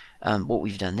about it. What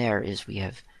we've done there is we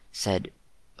have said,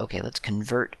 okay, let's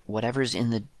convert whatever's in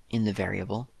the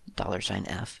variable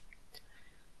 $f.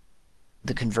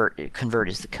 The convert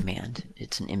is the command.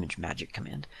 It's an ImageMagick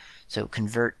command. So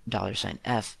convert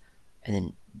 $f, and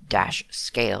then dash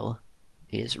scale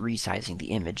is resizing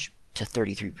the image to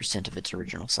 33% of its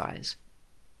original size.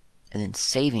 And then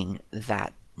saving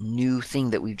that new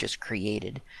thing that we've just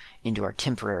created into our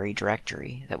temporary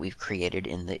directory that we've created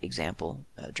in the example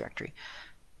directory,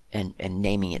 and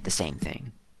naming it the same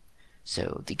thing.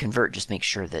 So the convert just makes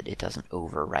sure that it doesn't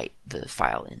overwrite the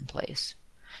file in place.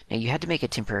 Now you had to make a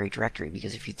temporary directory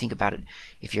because if you think about it,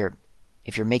 if you're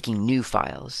making new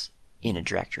files in a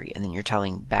directory and then you're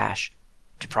telling bash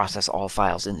to process all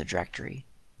files in the directory,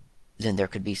 then there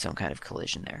could be some kind of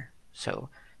collision there. So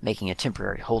making a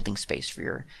temporary holding space for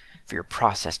your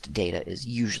processed data is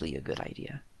usually a good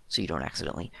idea, so you don't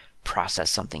accidentally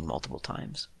process something multiple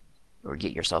times or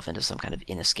get yourself into some kind of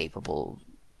inescapable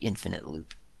infinite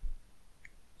loop.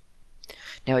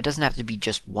 Now it doesn't have to be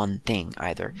just one thing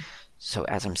either. So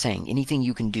as I'm saying, anything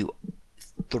you can do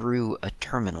through a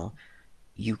terminal,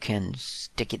 you can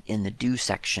stick it in the do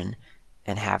section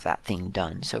and have that thing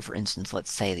done. So for instance,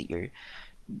 let's say that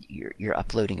you're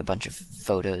uploading a bunch of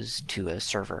photos to a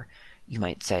server. You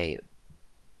might say,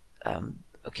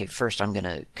 okay, first I'm going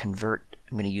to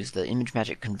use the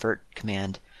ImageMagick convert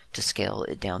command to scale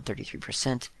it down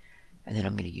 33%, and then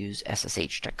I'm going to use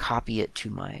SSH to copy it to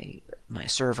my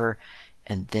server,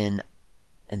 and then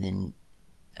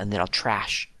I'll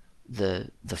trash the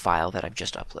file that I've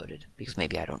just uploaded because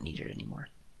maybe I don't need it anymore.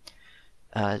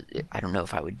 I don't know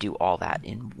if I would do all that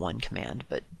in one command,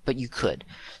 but you could.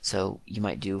 So you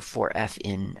might do for f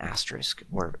in asterisk,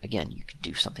 or again, you could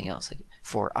do something else like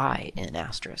for I in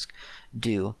asterisk,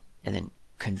 do, and then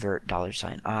convert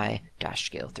 $I dash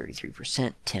scale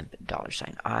 33% temp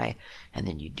 $I, and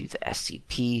then you do the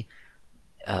SCP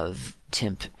of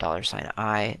temp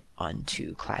 $I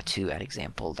onto cla2 at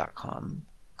example.com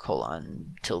 /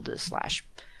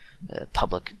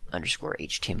 public _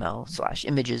 HTML /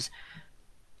 images,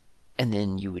 and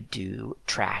then you would do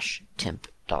trash temp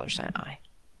 $I,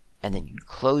 and then you'd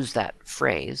close that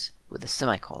phrase with a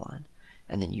semicolon,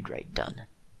 and then you'd write done.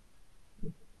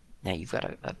 Now you've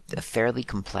got a fairly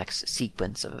complex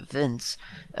sequence of events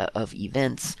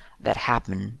that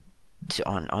happen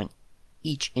on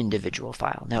each individual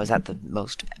file. Now, is that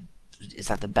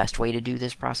the best way to do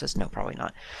this process? No, probably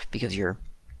not, because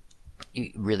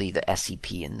really the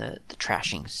SCP and the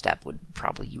trashing step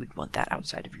you would want that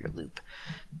outside of your loop.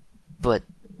 But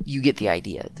you get the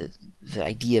idea. The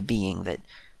idea being that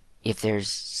if there's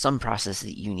some process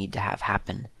that you need to have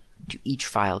happen to each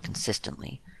file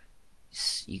consistently,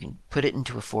 you can put it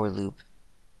into a for loop,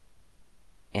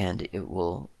 and it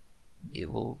will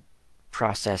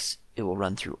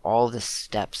run through all the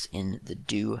steps in the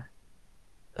do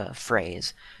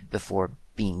phrase before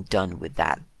being done with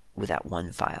that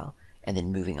one file, and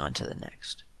then moving on to the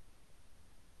next.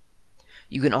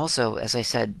 You can also, as I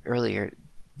said earlier,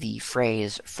 the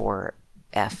phrase for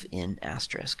f in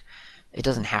asterisk, it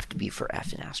doesn't have to be for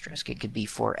f in asterisk. It could be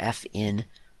for f in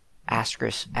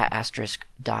asterisk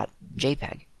dot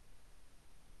JPEG,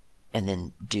 and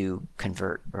then do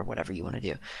convert or whatever you want to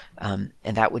do, and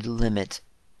that would limit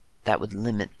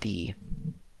the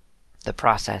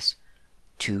process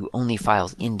to only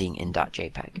files ending in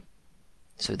 .jpeg.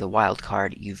 So the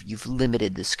wildcard, you've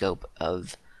limited the scope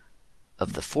of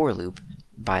the for loop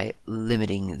by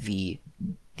limiting the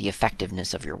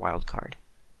effectiveness of your wildcard.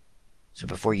 So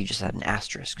before you just had an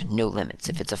asterisk, no limits.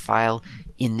 If it's a file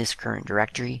in this current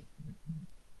directory,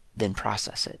 then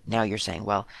process it. Now you're saying,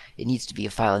 well, it needs to be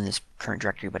a file in this current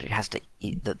directory, but it has to,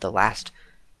 the last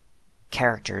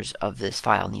characters of this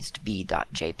file needs to be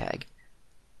 .jpeg,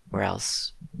 or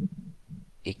else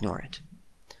ignore it.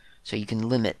 So you can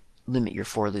limit your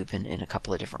for loop in a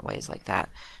couple of different ways like that.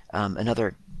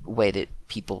 Another way that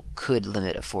people could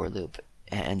limit a for loop,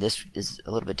 and this is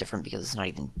a little bit different because it's not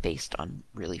even based on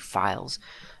really files,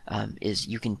 is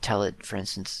you can tell it, for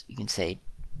instance, you can say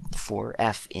for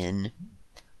f in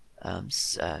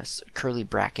curly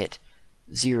bracket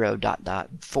 0 ...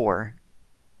 4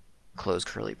 close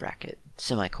curly bracket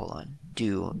semicolon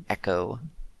do echo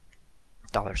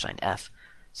 $f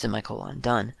semicolon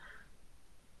done.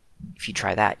 If you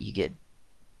try that, you get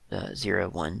 0,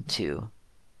 1, 2,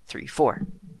 3, 4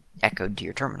 echoed to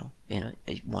your terminal in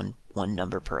one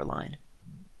number per line.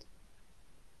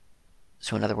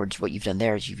 So in other words, what you've done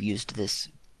there is you've used this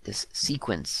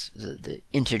sequence, the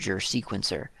integer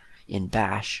sequencer in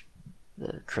bash,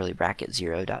 the curly bracket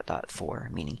 0 ... 4,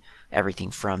 meaning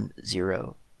everything from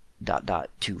 0 ...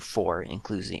 to 4,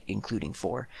 including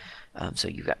 4. So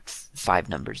you've got 5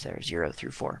 numbers there, 0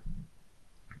 through 4,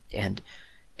 and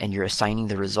you're assigning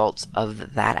the results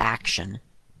of that action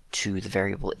to the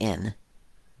variable in,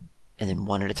 and then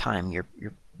one at a time you're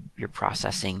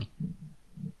processing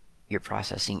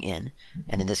in,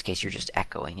 and in this case you're just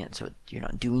echoing it, so you're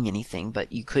not doing anything,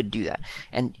 but you could do that.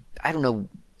 And I don't know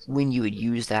when you would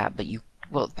use that, but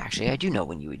well, actually I do know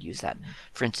when you would use that.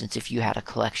 For instance, if you had a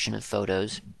collection of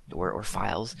photos or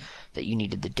files that you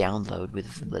needed to download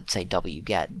with, let's say,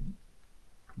 wget,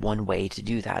 one way to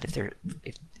do that, if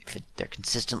they're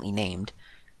consistently named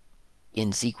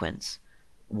in sequence,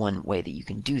 one way that you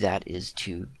can do that is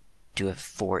to do a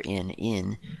for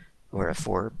in, or a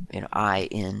for I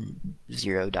in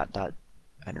 0 ...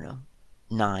 I don't know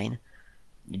 9,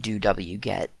 do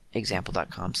wget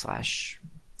example.com /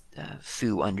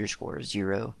 foo underscore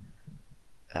 0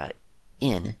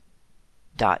 in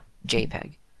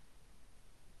 .jpeg,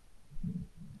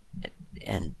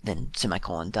 and then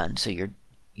semicolon done. So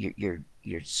you're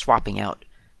swapping out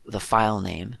the file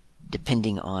name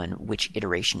depending on which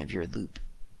iteration of your loop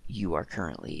you are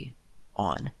currently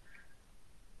on,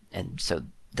 and so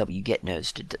wget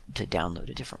knows to download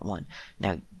a different one.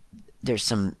 Now there's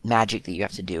some magic that you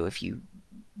have to do if you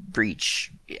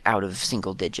breach out of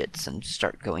single digits and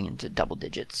start going into double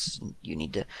digits. You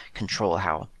need to control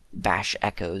how bash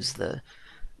echoes the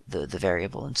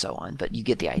variable and so on, but you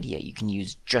get the idea. You can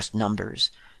use just numbers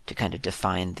to kind of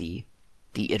define the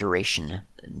iteration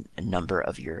number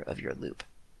of your loop.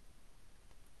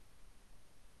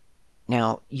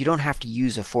 Now you don't have to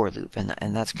use a for loop,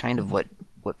 and that's kind of what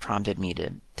prompted me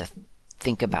to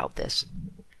think about this.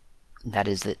 That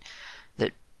is that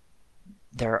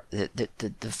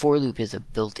the for loop is a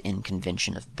built-in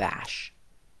convention of bash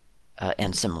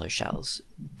and similar shells.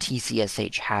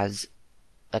 TCSH has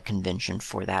a convention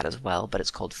for that as well, but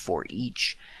it's called for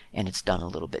each, and it's done a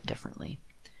little bit differently.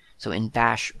 So in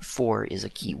bash, for is a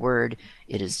key word.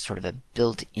 It is sort of a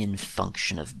built-in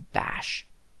function of bash.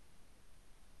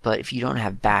 But if you don't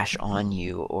have bash on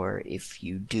you, or if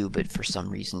you do but for some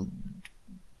reason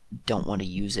don't want to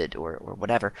use it, or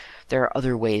whatever, there are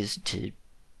other ways to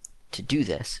do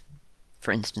this.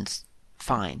 For instance,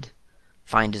 find.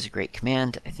 Find is a great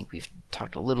command. I think we've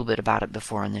talked a little bit about it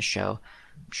before on this show.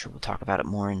 I'm sure we'll talk about it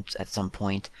more at some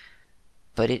point.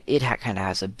 But it kind of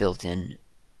has a built-in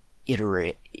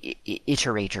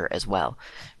iterator as well,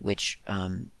 which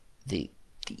the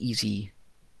easy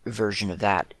version of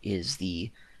that is the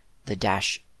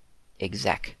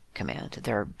 -exec command.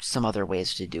 There are some other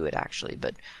ways to do it actually,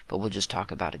 but we'll just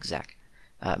talk about exec.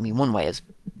 I mean, one way is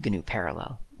GNU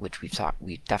parallel, which we've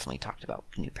definitely talked about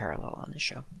GNU parallel on this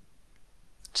show.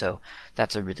 So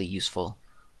that's a really useful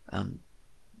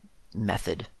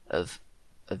method of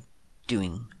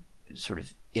doing sort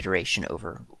of iteration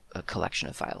over a collection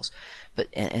of files. But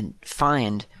and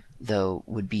find, though,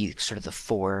 would be sort of the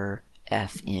for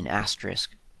f in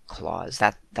asterisk clause.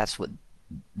 That's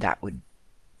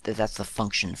the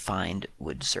function find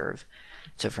would serve.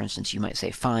 So for instance, you might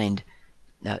say find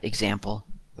example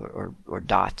or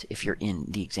dot if you're in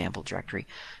the example directory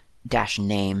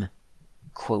 -name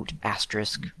quote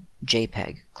asterisk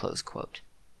JPEG close quote.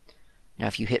 Now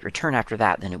if you hit return after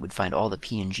that, then it would find all the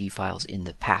PNG files in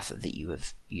the path that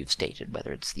you've stated,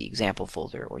 whether it's the example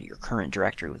folder or your current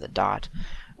directory with a dot,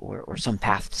 or some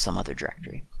path to some other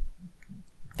directory.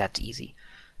 that's easy.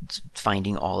 It's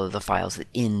finding all of the files that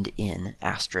end in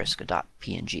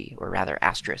 *.png, or rather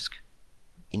asterisk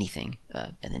anything,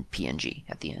 and then png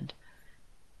at the end.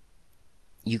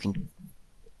 You can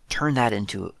turn that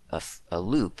into a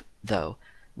loop, though,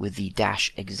 with the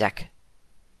 -exec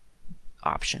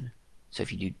option. So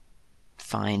if you do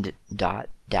find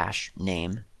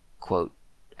 *name, quote,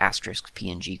 asterisk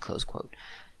png, close quote,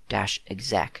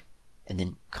 -exec, and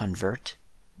then convert,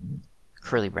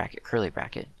 curly bracket,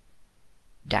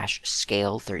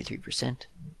 -scale 33%,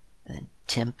 and then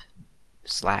temp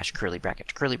 / curly bracket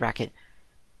to curly bracket,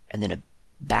 and then a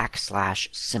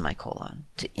 / semicolon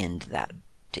to end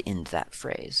that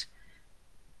phrase.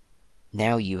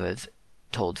 Now you have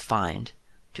told find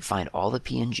to find all the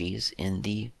PNGs in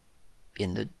the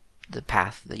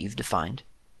path that you've defined,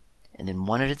 and then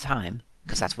one at a time,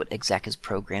 because that's what exec is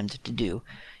programmed to do.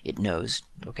 It knows,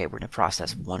 okay, we're going to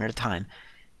process one at a time.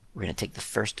 We're going to take the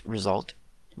first result,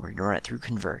 we're going to run it through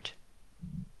convert.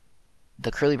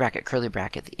 The curly bracket,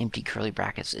 the empty curly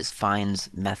brackets, is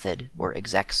find's method, or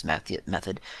exec's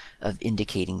method of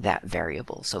indicating that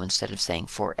variable. So instead of saying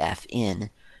for f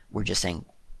in, we're just saying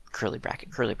curly bracket.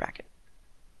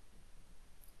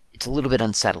 It's a little bit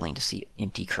unsettling to see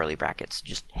empty curly brackets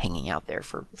just hanging out there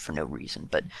for no reason,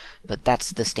 but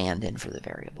that's the stand-in for the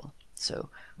variable. So,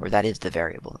 or that is the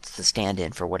variable. It's the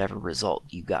stand-in for whatever result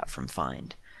you got from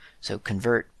find. So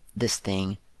convert this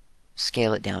thing,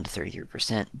 scale it down to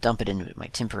 33%, dump it into my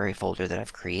temporary folder that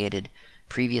I've created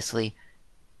previously,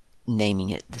 naming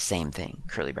it the same thing,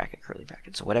 curly bracket.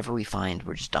 So whatever we find,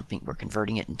 we're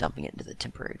converting it and dumping it into the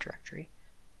temporary directory.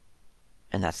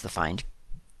 And that's the find.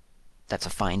 That's a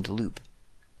find loop.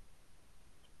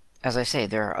 As I say,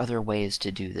 there are other ways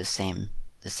to do the same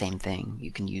thing.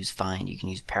 You can use find, you can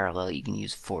use parallel, you can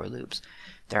use for loops.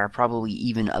 There are probably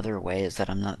even other ways that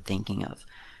I'm not thinking of,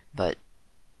 but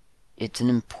it's an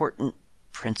important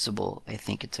principle. I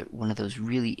think it's one of those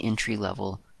really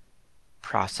entry-level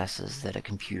processes that a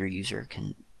computer user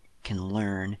can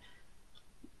learn,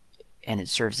 and it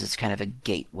serves as kind of a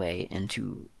gateway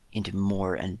into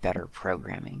more and better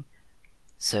programming.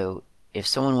 So if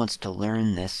someone wants to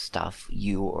learn this stuff,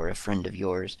 you or a friend of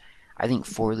yours, I think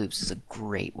for loops is a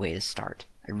great way to start.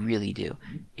 I really do.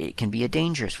 It can be a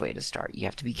dangerous way to start. You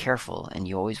have to be careful, and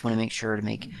you always want to make sure to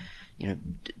make,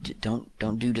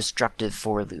 don't do destructive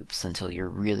for loops until you're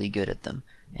really good at them.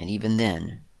 And even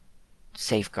then,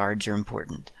 safeguards are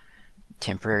important.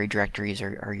 Temporary directories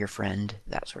are your friend,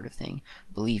 that sort of thing.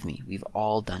 Believe me, we've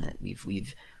all done it.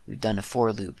 We've done a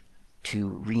for loop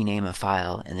to rename a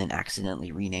file and then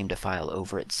accidentally renamed a file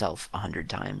over itself 100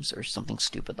 times, or something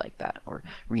stupid like that, or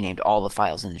renamed all the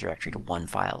files in the directory to one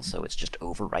file, so it's just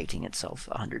overwriting itself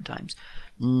 100 times.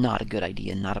 Not a good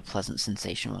idea, not a pleasant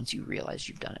sensation once you realize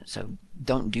you've done it. So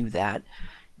don't do that.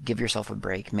 Give yourself a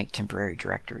break, make temporary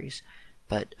directories.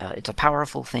 But it's a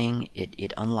powerful thing.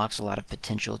 It unlocks a lot of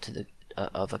potential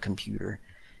of a computer,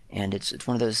 and it's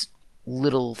one of those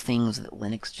little things that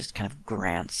Linux just kind of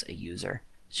grants a user.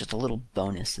 It's just a little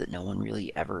bonus that no one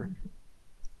really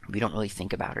we don't really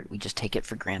think about it. We just take it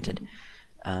for granted.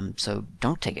 So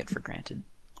don't take it for granted.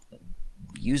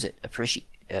 Use it, appreciate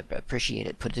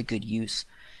it, put it to good use,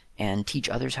 and teach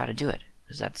others how to do it,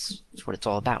 because that's what it's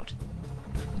all about.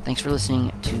 Thanks for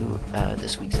listening to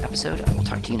this week's episode. I will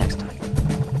talk to you next time.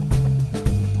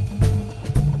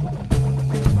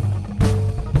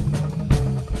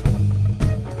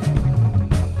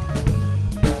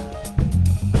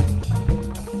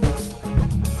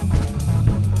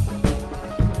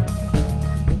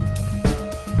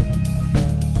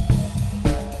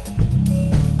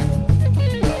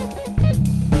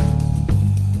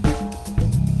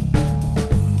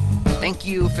 Thank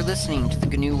you for listening to the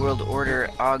GNU World Order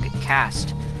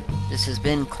OGcast. This has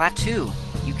been Klaatu.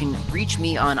 You can reach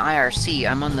me on IRC.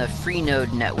 I'm on the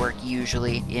Freenode network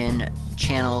usually in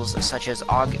channels such as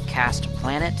OGcast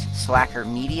Planet, Slacker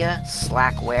Media,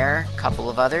 Slackware, a couple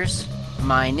of others.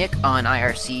 My nick on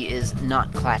IRC is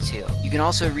not Klaatu. You can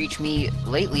also reach me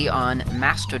lately on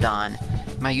Mastodon.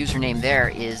 My username there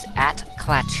is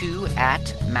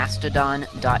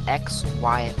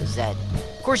 @klaatu@mastodon.xyz.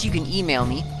 Of course, you can email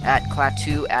me at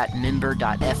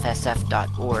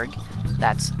klaatu@member.fsf.org.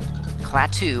 That's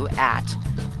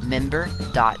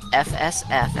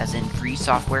klaatu@member.fsf, as in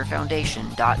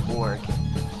freesoftwarefoundation.org.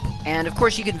 And of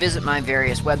course, you can visit my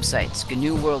various websites,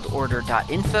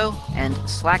 gnuworldorder.info and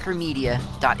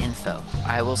slackermedia.info.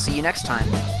 I will see you next time.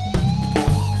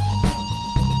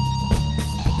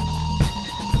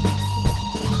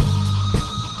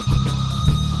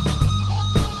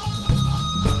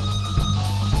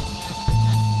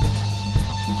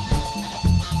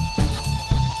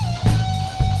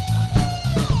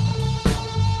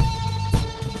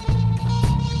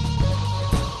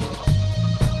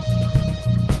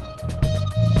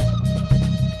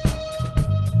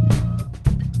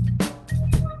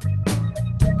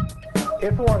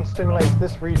 If one stimulates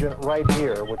this region right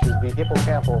here, which is the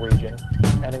hippocampal region,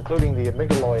 and including the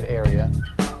amygdaloid area,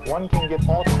 one can get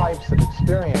all types of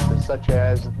experiences, such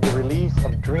as the release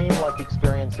of dream-like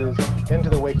experiences into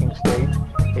the waking state,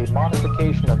 a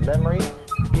modification of memory,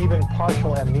 even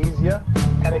partial amnesia,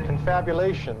 and a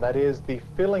confabulation, that is, the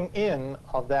filling in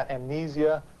of that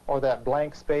amnesia or that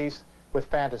blank space with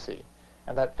fantasy.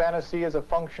 And that fantasy is a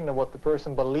function of what the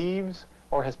person believes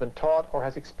or has been taught or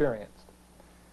has experienced.